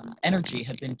energy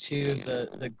have been two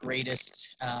of the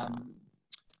greatest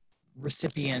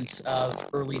recipients of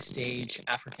early stage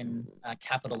African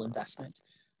capital investment.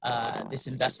 This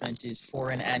investment is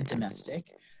foreign and domestic.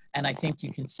 And I think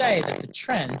you can say that the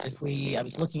trend, I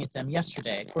was looking at them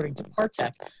yesterday, according to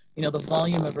Partech, the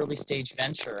volume of early stage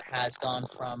venture has gone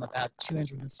from about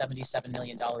 $277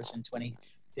 million in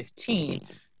 2015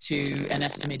 to an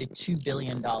estimated $2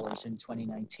 billion in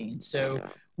 2019. So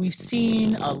we've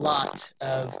seen a lot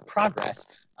of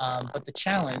progress, but the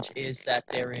challenge is that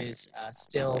there is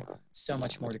still so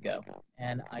much more to go.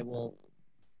 And I will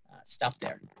stop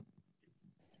there.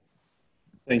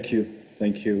 Thank you,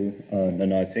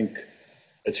 Nnena. I think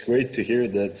it's great to hear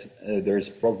that there is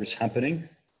progress happening,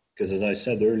 because as I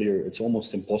said earlier, it's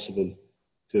almost impossible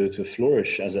to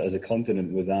flourish as a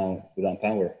continent without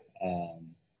power.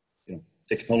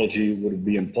 Technology would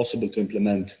be impossible to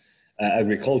implement,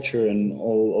 agriculture and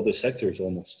all other sectors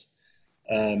almost.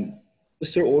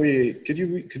 Mr. Oye,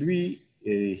 could we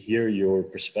hear your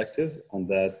perspective on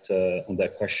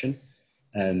that question,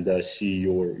 and see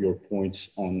your points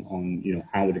on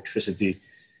how electricity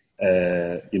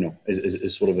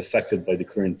is sort of affected by the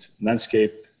current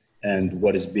landscape and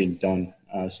what is being done.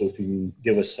 So if you can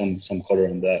give us some color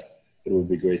on that, it would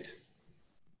be great.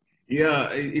 Yeah,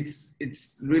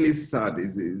 it's really sad.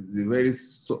 It's a very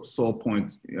sore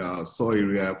point, sore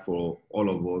area for all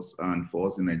of us, and for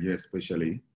us in Nigeria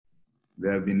especially.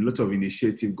 There have been lots of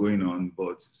initiative going on,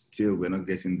 but still we're not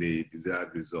getting the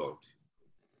desired result.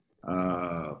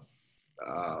 Our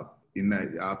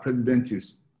president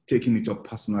is taking it up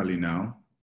personally now,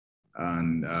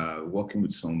 and working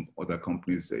with some other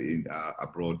companies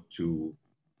abroad to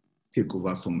take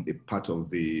over a part of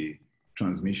the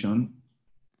transmission.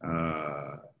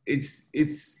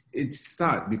 It's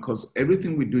sad because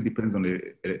everything we do depends on the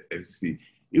electricity.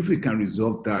 If we can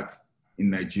resolve that in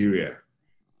Nigeria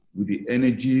with the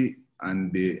energy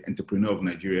and the entrepreneur of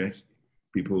Nigeria,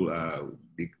 people,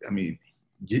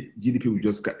 GDP will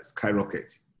just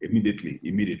skyrocket immediately.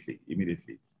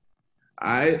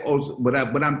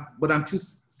 But I'm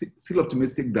still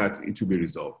optimistic that it will be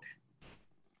resolved.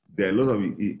 There are a lot of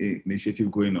initiatives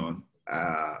going on.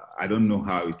 I don't know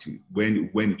when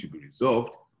it will be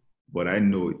resolved, but I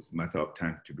know it's a matter of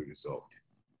time to be resolved.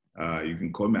 You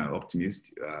can call me an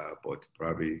optimist, but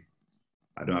probably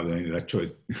I don't have any other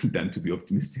choice than to be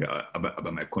optimistic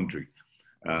about my country.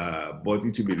 But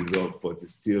it will be resolved, but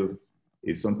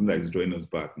it's something that is drawing us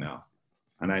back now.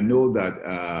 And I know that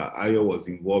Ayo was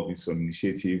involved in some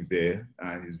initiative there,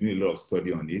 and he's doing a lot of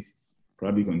study on it.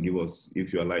 Probably can give us,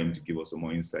 if you allow him to give us some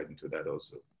more insight into that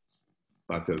also.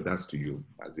 Bassel, that's to you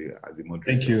as a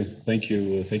moderator. Thank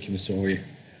you, Mr. Oye.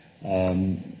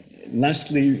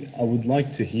 Lastly, I would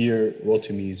like to hear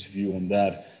Rotimi's view on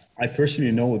that. I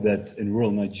personally know that in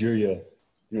rural Nigeria,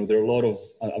 there are a lot of,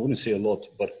 I wouldn't say a lot,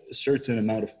 but a certain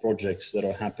amount of projects that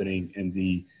are happening in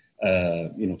the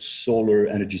solar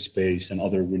energy space and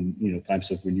other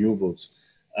types of renewables.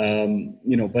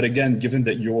 But again, given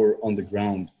that you're on the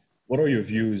ground, what are your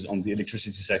views on the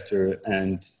electricity sector?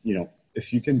 And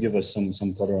if you can give us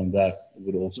some color on that, it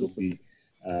would also be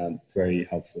very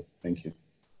helpful. Thank you.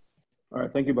 All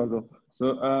right, thank you, Bassel.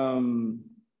 So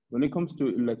when it comes to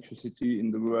electricity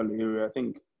in the rural area, I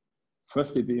think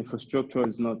firstly the infrastructure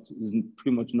is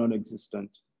pretty much non-existent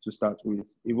to start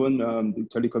with. Even the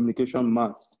telecommunication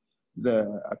masts, they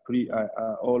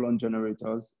are all on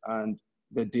generators, and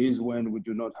the days when we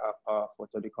do not have power for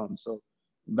telecom. So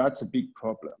that's a big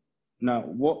problem. Now,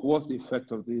 what's the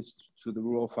effect of this to the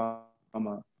rural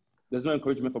farmer? There's no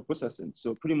encouragement for processing.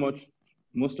 So pretty much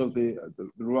most of the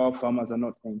rural farmers are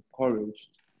not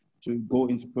encouraged to go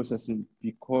into processing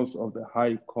because of the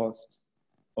high cost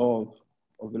of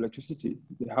electricity.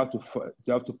 They have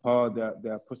to power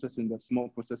their processing, their small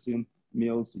processing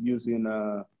mills using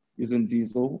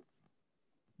diesel.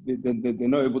 They're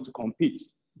not able to compete,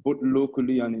 both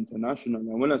locally and internationally.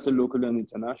 And when I say locally and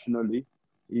internationally,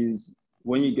 is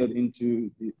when you get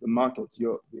into the markets,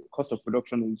 the cost of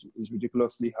production is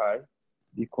ridiculously high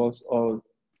because of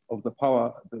the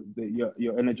power,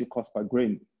 your energy cost per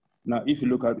grain. Now, if you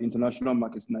look at international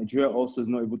markets, Nigeria also is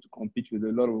not able to compete with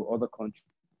a lot of other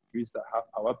countries that have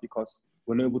power because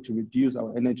we're not able to reduce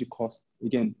our energy cost,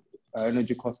 again, our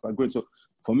energy cost per grain. So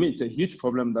for me, it's a huge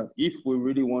problem that if we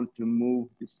really want to move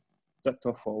this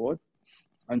sector forward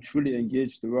and truly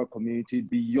engage the rural community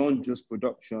beyond just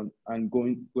production and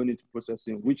going into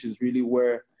processing, which is really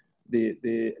where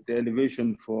the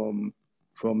elevation from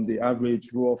the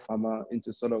average rural farmer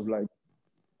into sort of like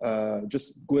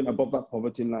just going above that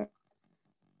poverty line.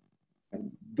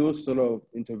 And those sort of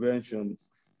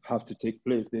interventions have to take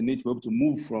place. They need to be able to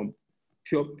move from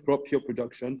pure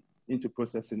production into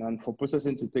processing. And for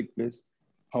processing to take place,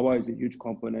 power is a huge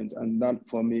component. And that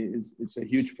for me it's a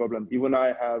huge problem. Even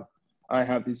I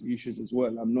have these issues as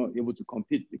well. I'm not able to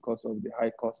compete because of the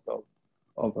high cost of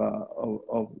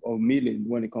milling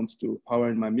when it comes to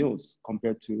powering my mills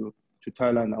compared to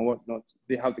Thailand and whatnot.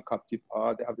 They have the captive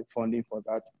power, they have the funding for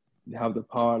that, they have the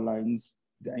power lines,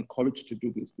 they're encouraged to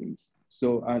do these things.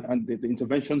 So, and the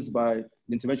intervention by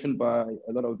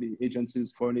a lot of the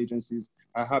agencies, foreign agencies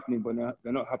are happening, but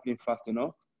they're not happening fast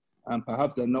enough. And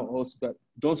perhaps they're not also that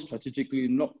done strategically,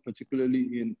 not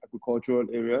particularly in agricultural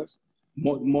areas,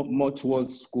 more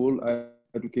towards school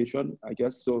education, I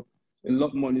guess. So a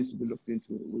lot more needs to be looked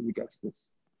into with regards to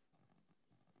this.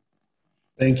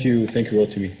 Thank you,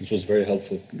 Rotimi. This was very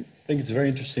helpful. I think it's very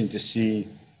interesting to see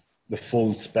the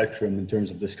full spectrum in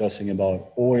terms of discussing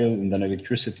about oil and then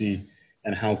electricity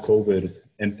and how COVID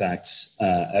impacts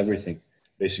everything,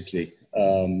 basically.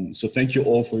 So thank you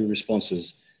all for your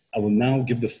responses. I will now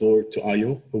give the floor to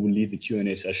Ayo, who will lead the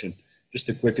Q&A session. Just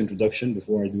a quick introduction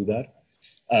before I do that.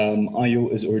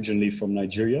 Ayo is originally from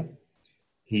Nigeria.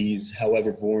 He's,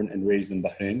 however, born and raised in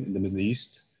Bahrain in the Middle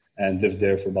East and lived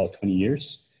there for about 20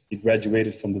 years. He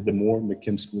graduated from the Damore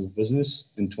McKim School of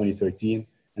Business in 2013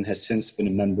 and has since been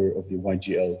a member of the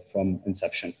YGL from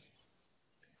inception.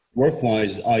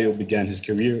 Work-wise, Ayo began his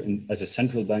career as a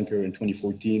central banker in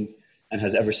 2014 and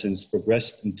has ever since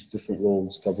progressed into different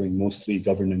roles covering mostly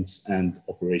governance and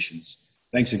operations.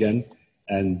 Thanks again.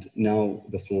 And now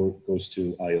the floor goes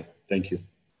to Ayo. Thank you.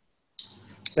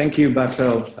 Thank you,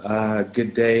 Bassel.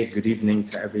 Good day, good evening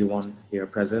to everyone here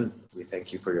present. We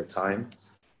thank you for your time.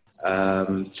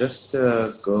 Just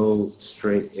to go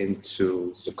straight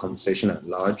into the conversation at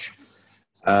large.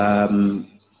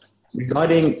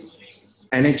 Regarding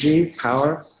energy,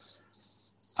 power,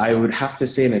 I would have to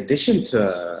say in addition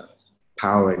to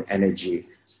power and energy,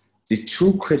 the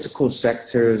two critical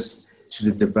sectors to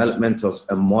the development of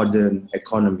a modern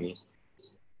economy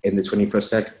in the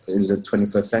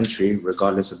 21st century,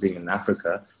 regardless of being in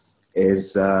Africa,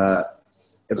 is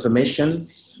information,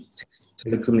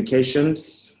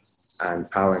 telecommunications, and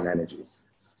power and energy.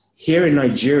 Here in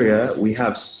Nigeria, we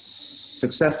have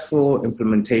successful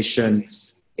implementation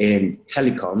in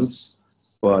telecoms,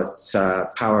 but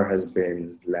power has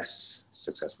been less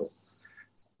successful.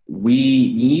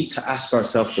 We need to ask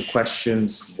ourselves the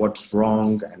questions, what's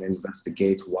wrong, and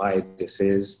investigate why this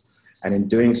is. And in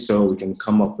doing so, we can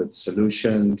come up with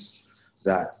solutions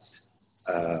that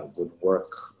would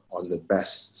work on the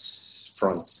best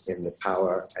front in the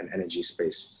power and energy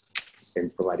space in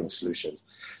providing solutions.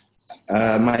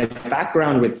 My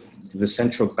background with the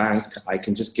central bank, I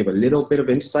can just give a little bit of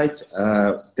insight.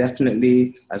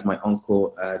 Definitely, as my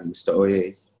uncle, Mr.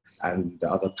 Oye, and the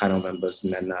other panel members,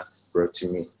 Nnena,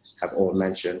 Rotimi, have all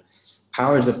mentioned,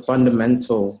 power is a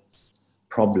fundamental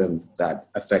problem that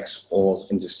affects all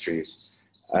industries.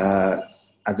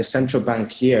 At the central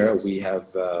bank here, we had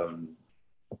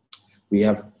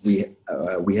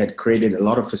created a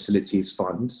lot of facilities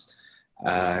funds,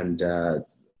 and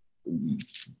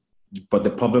but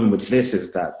the problem with this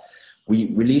is that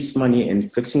we release money in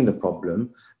fixing the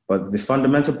problem, but the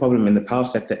fundamental problem in the power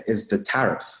sector is the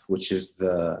tariff, which is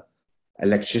the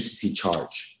electricity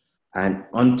charge. And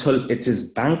until it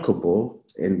is bankable,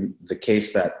 in the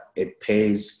case that it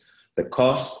pays the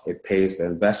cost, it pays the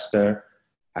investor,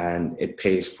 and it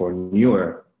pays for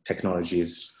newer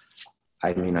technologies,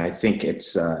 I mean, I think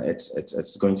it's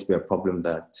going to be a problem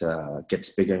that gets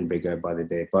bigger and bigger by the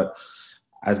day. But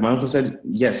as my uncle said,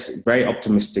 yes, very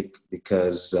optimistic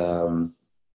because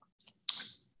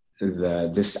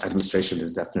this administration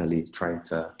is definitely trying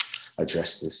to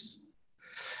address this.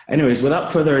 Anyways,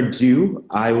 without further ado,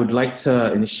 I would like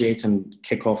to initiate and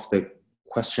kick off the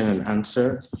question and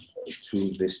answer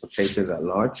to the spectators at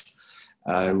large.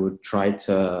 I would try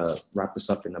to wrap this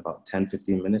up in about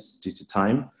 10-15 minutes due to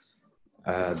time.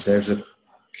 There's a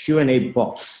Q&A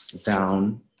box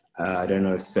down. I don't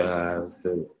know if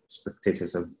the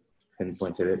spectators have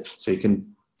pinpointed it. So you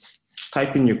can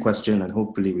type in your question and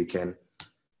hopefully we can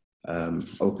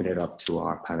open it up to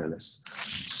our panelists.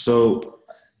 So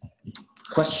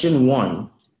question one,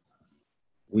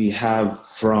 we have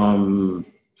from,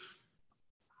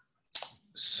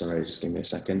 sorry, just give me a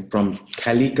second, from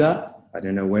Kaliga. I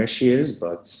don't know where she is,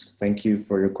 but thank you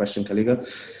for your question, Kaliga.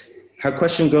 Her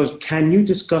question goes, can you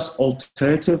discuss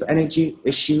alternative energy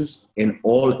issues in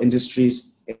all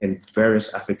industries in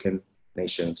various African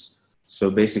nations?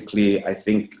 So basically, I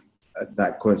think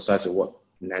that coincides with what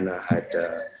Nnena had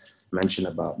mentioned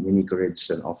about mini grids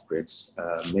and off grids.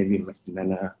 Maybe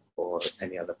Nnena or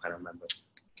any other panel member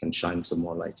can shine some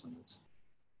more light on this.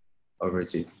 Over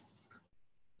to you.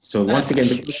 So once again,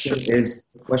 the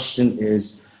question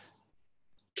is,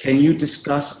 can you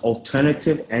discuss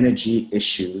alternative energy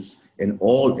issues in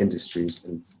all industries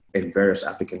in various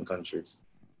African countries?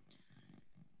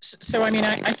 So, I mean,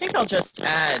 I think I'll just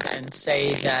add and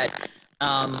say that,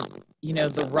 you know,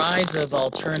 the rise of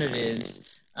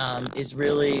alternatives is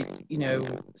really, you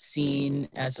know, seen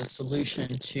as a solution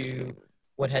to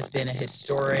what has been a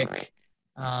historic,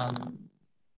 I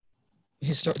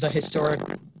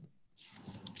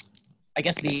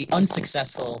guess, the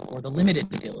unsuccessful or the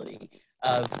limited ability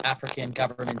of African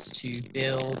governments to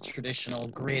build traditional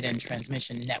grid and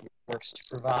transmission networks to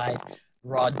provide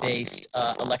broad-based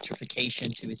electrification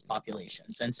to its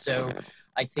populations. And so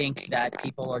I think that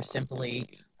people are simply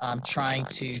trying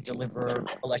to deliver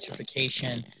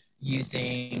electrification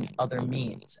using other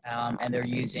means, and they're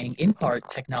using, in part,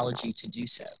 technology to do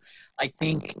so. I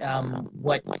think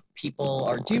what people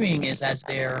are doing is, as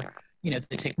they're, you know,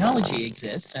 the technology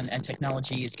exists and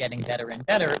technology is getting better and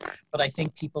better, but I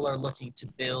think people are looking to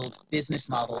build business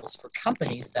models for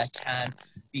companies that can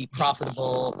be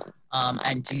profitable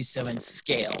and do so in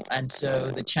scale. And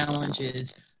so the challenge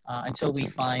is, until we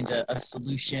find a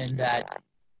solution that,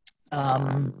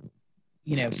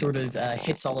 you know, sort of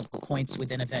hits all of the points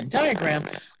within a Venn diagram,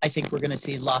 I think we're going to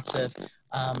see lots of,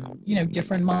 you know,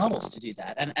 different models to do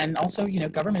that. And also, you know,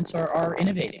 governments are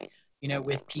innovating, you know,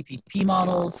 with PPP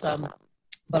models.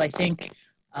 But I think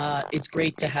it's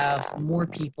great to have more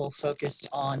people focused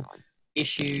on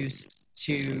issues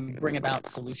to bring about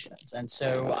solutions. And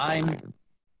so I'm,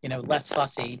 you know, less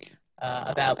fussy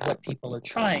about what people are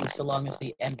trying, so long as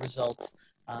the end result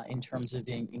in terms of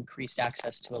increased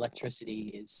access to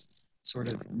electricity is sort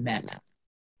of met.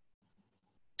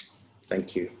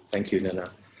 Thank you, Nnena.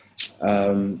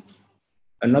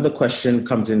 Another question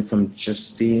comes in from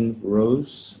Justine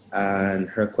Rose, and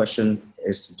her question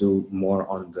is to do more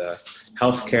on the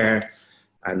healthcare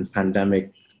and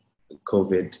pandemic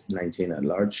COVID-19 at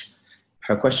large.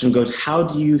 Her question goes, how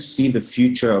do you see the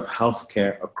future of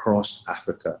healthcare across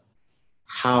Africa?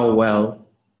 How will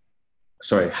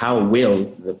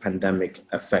the pandemic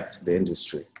affect the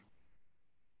industry?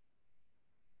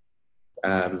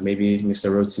 Maybe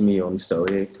Mr. Rotimi or Mr.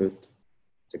 Oye could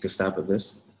take a stab at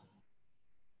this.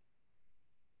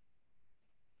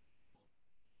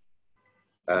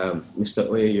 Mr.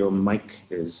 Oye, your mic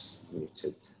is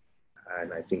muted,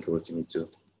 and I think Rotimi too.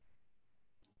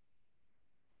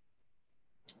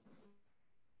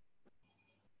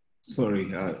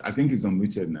 Sorry, I think it's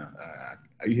unmuted now.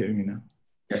 Are you hearing me now?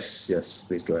 Yes,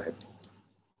 please go ahead.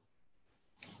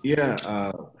 Yeah,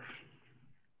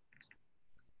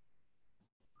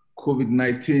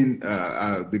 COVID-19,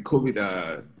 the COVID,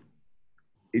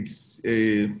 it's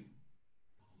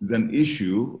an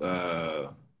issue.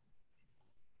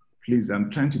 Please, I'm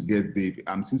trying to get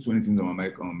I'm seeing so many things on my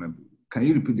mic. Can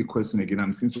you repeat the question again?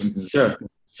 I'm seeing so many things. Sure,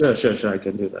 I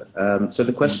can do that. So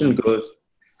the question goes,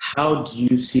 how do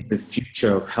you see the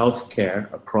future of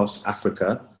healthcare across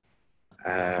Africa,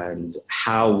 and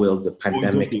how will the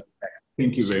pandemic affect?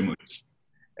 Thank you very much.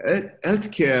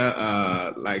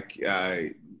 Healthcare,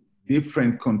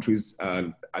 different countries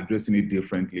are addressing it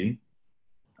differently.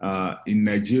 In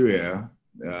Nigeria,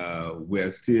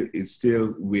 we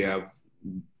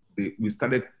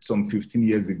started some 15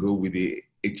 years ago with the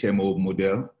HMO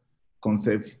model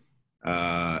concept.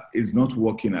 It's not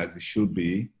working as it should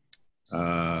be.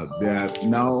 We're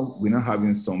now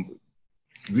having some,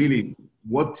 really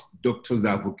what doctors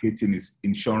are advocating is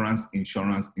insurance.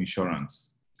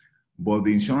 But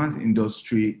the insurance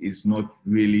industry is not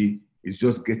really, it's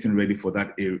just getting ready for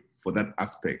that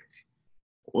aspect.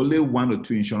 Only 1 or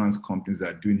 2 insurance companies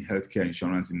are doing healthcare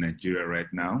insurance in Nigeria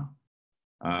right now.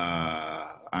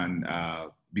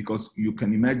 Because you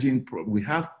can imagine, we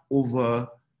have over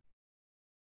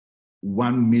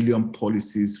 1 million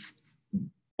policies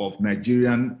of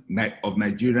Nigerians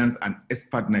and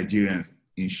expat Nigerians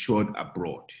insured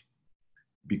abroad,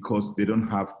 because they don't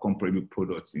have comparable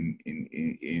products in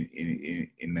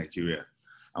Nigeria.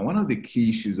 And one of the key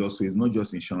issues also is not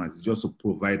just insurance, it's just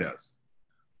providers.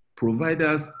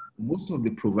 providers, most of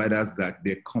the providers that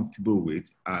they're comfortable with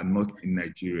are not in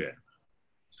Nigeria.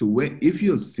 So if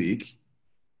you're sick,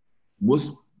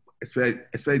 most,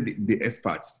 especially the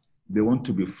experts, they want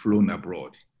to be flown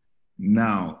abroad.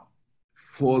 Now,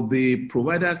 for the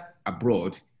providers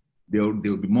abroad, they'll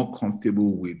be more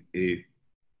comfortable with a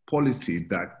policy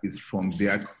that is from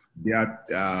their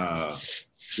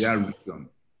region.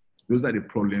 Those are the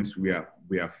problems we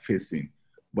are facing.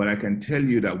 But I can tell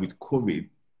you that with COVID,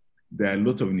 there are a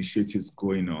lot of initiatives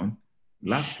going on.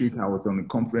 Last week, I was on a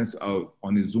conference,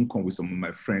 on a Zoom call with some of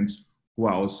my friends who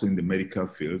are also in the medical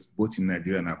fields, both in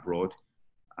Nigeria and abroad,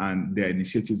 and there are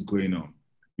initiatives going on.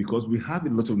 Because we have a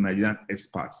lot of Nigerian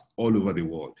experts all over the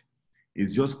world.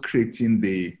 It's just creating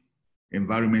the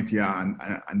environment here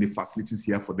and the facilities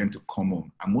here for them to come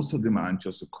on. And most of them are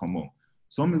anxious to come on.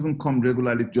 Some even come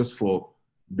regularly just for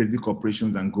basic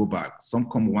operations and go back. Some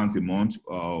come once a month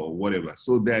or whatever.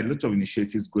 So there are a lot of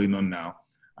initiatives going on now,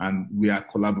 and we are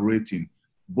collaborating,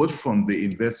 both from the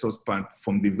investors part,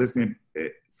 from the investment,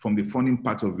 from the funding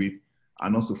part of it,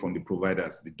 and also from the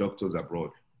providers, the doctors abroad.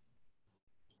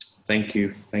 Thank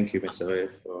you, Mr. Oye,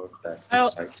 for that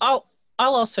insight.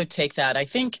 I'll also take that. I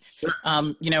think,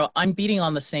 I'm beating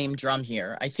on the same drum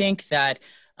here. I think that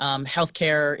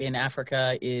healthcare in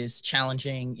Africa is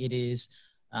challenging. It is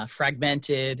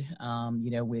fragmented,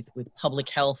 with public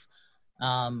health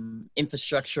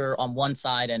infrastructure on one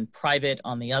side and private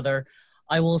on the other.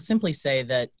 I will simply say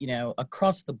that,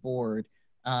 across the board,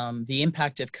 the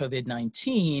impact of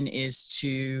COVID-19 is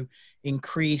to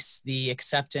increase the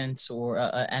acceptance or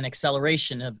an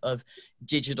acceleration of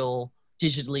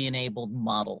digitally enabled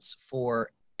models for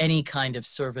any kind of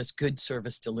good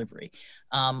service delivery.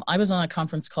 I was on a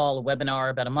conference call, a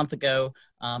webinar about a month ago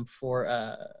for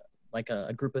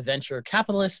a group of venture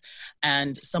capitalists,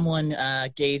 and someone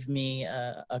gave me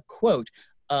a quote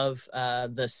of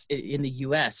in the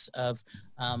US of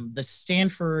the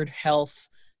Stanford Health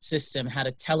system had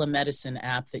a telemedicine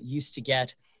app that used to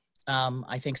get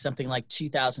I think something like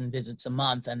 2,000 visits a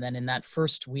month. And then in that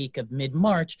first week of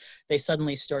mid-March, they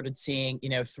suddenly started seeing,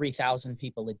 3,000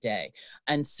 people a day.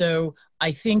 And so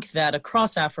I think that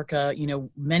across Africa,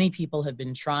 many people have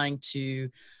been trying to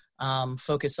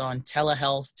focus on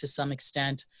telehealth to some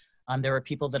extent. There are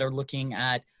people that are looking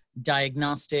at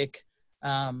diagnostic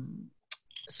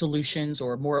solutions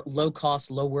or more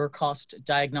lower cost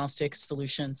diagnostic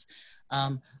solutions.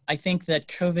 I think that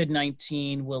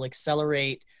COVID-19 will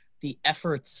accelerate the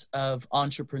efforts of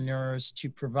entrepreneurs to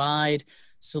provide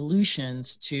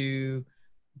solutions to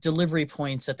delivery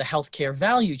points at the healthcare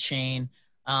value chain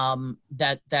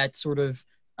that sort of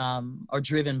are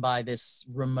driven by this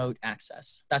remote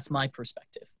access. That's my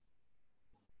perspective.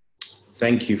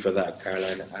 Thank you for that,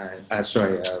 Caroline.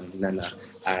 Nnena.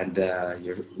 And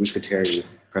we could hear you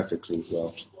perfectly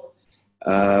well.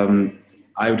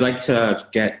 I would like to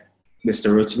get Mr.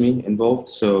 Rotimi involved.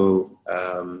 So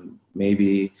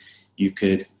maybe you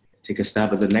could take a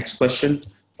stab at the next question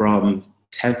from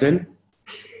Tevin.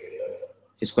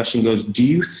 His question goes, do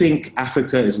you think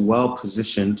Africa is well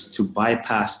positioned to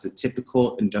bypass the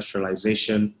typical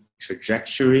industrialization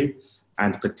trajectory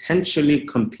and potentially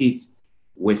compete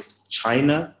with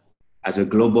China as a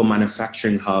global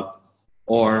manufacturing hub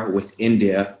or with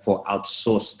India for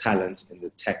outsourced talent in the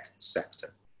tech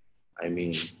sector? I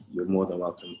mean, you're more than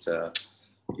welcome to,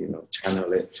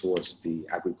 channel it towards the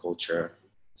agriculture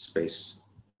space.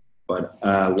 But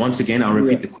once again, I'll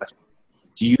repeat the question.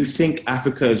 Do you think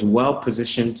Africa is well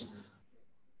positioned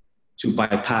to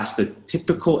bypass the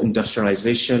typical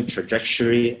industrialization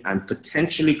trajectory and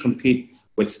potentially compete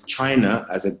with China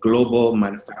as a global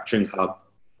manufacturing hub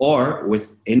or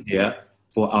with India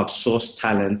for outsourced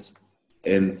talent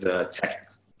in the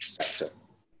tech sector?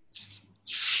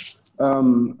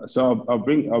 So I'll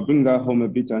bring that home a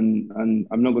bit, and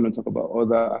I'm not going to talk about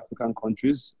other African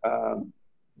countries.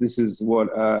 This is what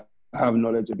I have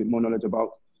a bit more knowledge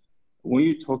about. When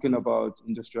you're talking about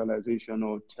industrialization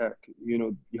or tech,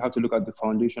 you have to look at the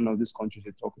foundation of these countries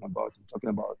you're talking about. You're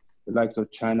talking about the likes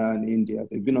of China and India.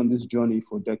 They've been on this journey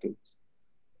for decades.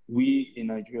 We in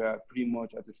Nigeria are pretty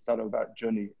much at the start of that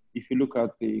journey. If you look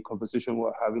at the conversation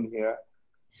we're having here,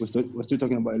 we're still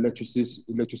talking about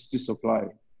electricity supply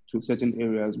to certain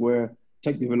areas where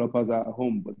tech developers are at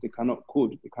home, but they cannot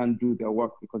code, they can't do their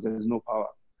work because there is no power.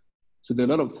 So there are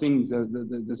a lot of things,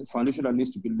 there's a foundation that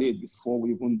needs to be laid before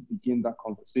we even begin that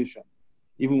conversation.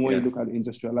 Even when you look at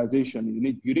industrialization, you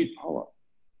need power.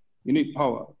 You need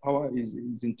power. Power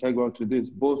is integral to this,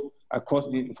 both across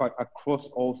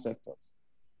all sectors.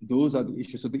 Those are the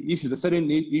issues. So the certain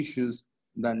issues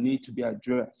that need to be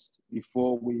addressed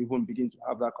before we even begin to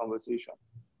have that conversation.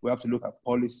 we have to look at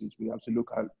policies, we have to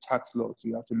look at tax laws,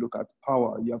 we have to look at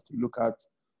power, you have to look at,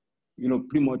 you know,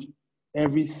 pretty much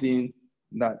everything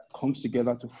that comes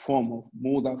together to form or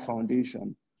mold that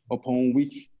foundation upon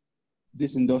which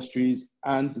these industries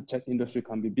and the tech industry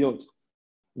can be built.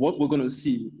 What we're going to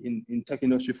see in tech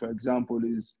industry, for example,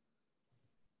 is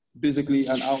basically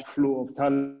an outflow of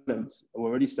talent. We're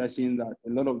already starting seeing that a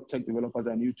lot of tech developers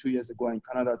I knew 2 years ago in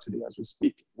Canada today as we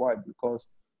speak. Why? Because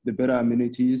the better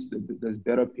amenities, there's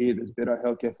better pay, there's better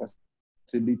healthcare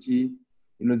facility.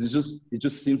 You know, it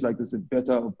just seems like there's a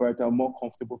better, brighter, more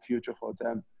comfortable future for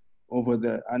them over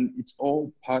there. And it's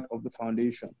all part of the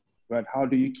foundation, right? How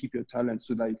do you keep your talent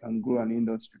so that you can grow an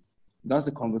industry? That's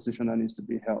a conversation that needs to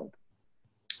be held.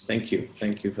 Thank you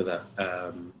for that,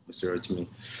 Mr. Rotimi.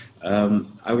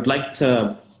 I would like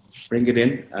to bring it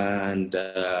in, and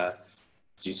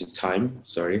due to time,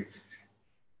 sorry.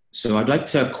 So I'd like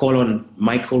to call on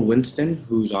Michael Winston,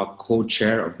 who's our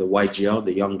co-chair of the YGL,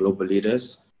 the Young Global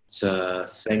Leaders, to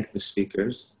thank the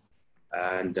speakers,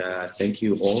 and thank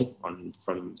you all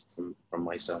from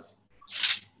myself.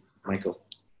 Michael.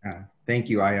 Thank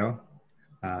you, Ayo.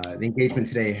 The engagement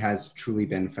today has truly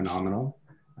been phenomenal.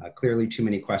 Clearly too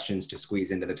many questions to squeeze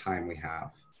into the time we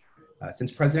have.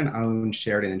 Since President Aoun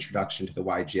shared an introduction to the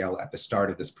YGL at the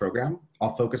start of this program,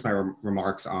 I'll focus my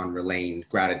remarks on relaying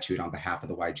gratitude on behalf of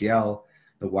the YGL,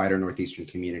 the wider Northeastern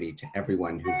community, to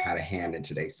everyone who had a hand in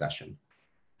today's session.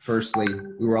 Firstly,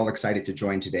 we were all excited to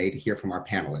join today to hear from our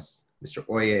panelists, Mr.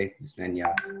 Oye, Ms.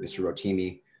 Nnena, Mr.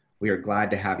 Rotimi. We are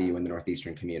glad to have you in the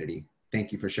Northeastern community.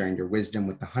 Thank you for sharing your wisdom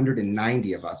with the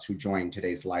 190 of us who joined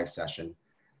today's live session,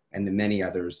 and the many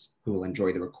others who will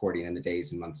enjoy the recording in the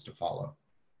days and months to follow.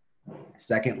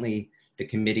 Secondly, the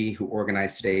committee who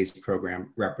organized today's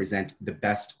program represent the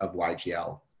best of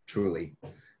YGL, truly,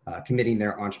 committing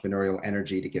their entrepreneurial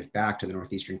energy to give back to the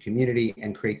Northeastern community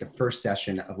and create the first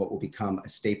session of what will become a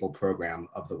staple program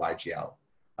of the YGL.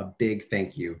 A big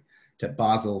thank you to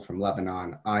Bassel from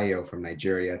Lebanon, Ayo from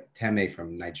Nigeria, Teme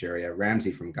from Nigeria,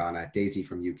 Ramsey from Ghana, Daisy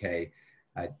from UK,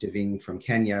 Deving from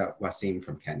Kenya, Wasim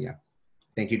from Kenya.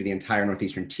 Thank you to the entire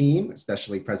Northeastern team,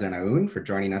 especially President Aoun for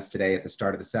joining us today at the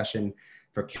start of the session,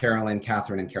 for Carolyn,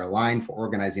 Catherine, and Caroline for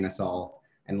organizing us all.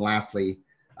 And lastly,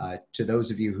 to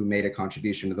those of you who made a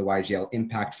contribution to the YGL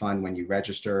Impact Fund when you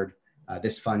registered,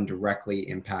 this fund directly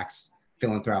impacts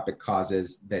philanthropic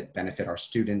causes that benefit our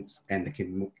students and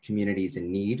the communities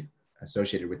in need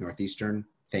associated with Northeastern.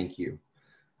 Thank you.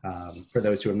 For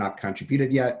those who have not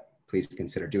contributed yet, please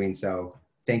consider doing so.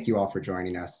 Thank you all for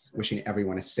joining us. Wishing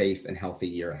everyone a safe and healthy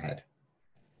year ahead.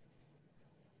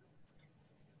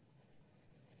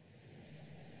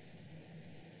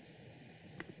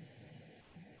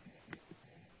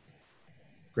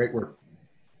 Great work.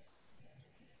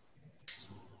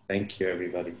 Thank you,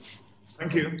 everybody.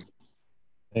 Thank you.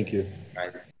 Thank you. All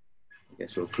right. I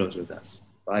guess we'll close with that.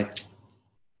 Bye.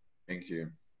 Thank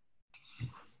you.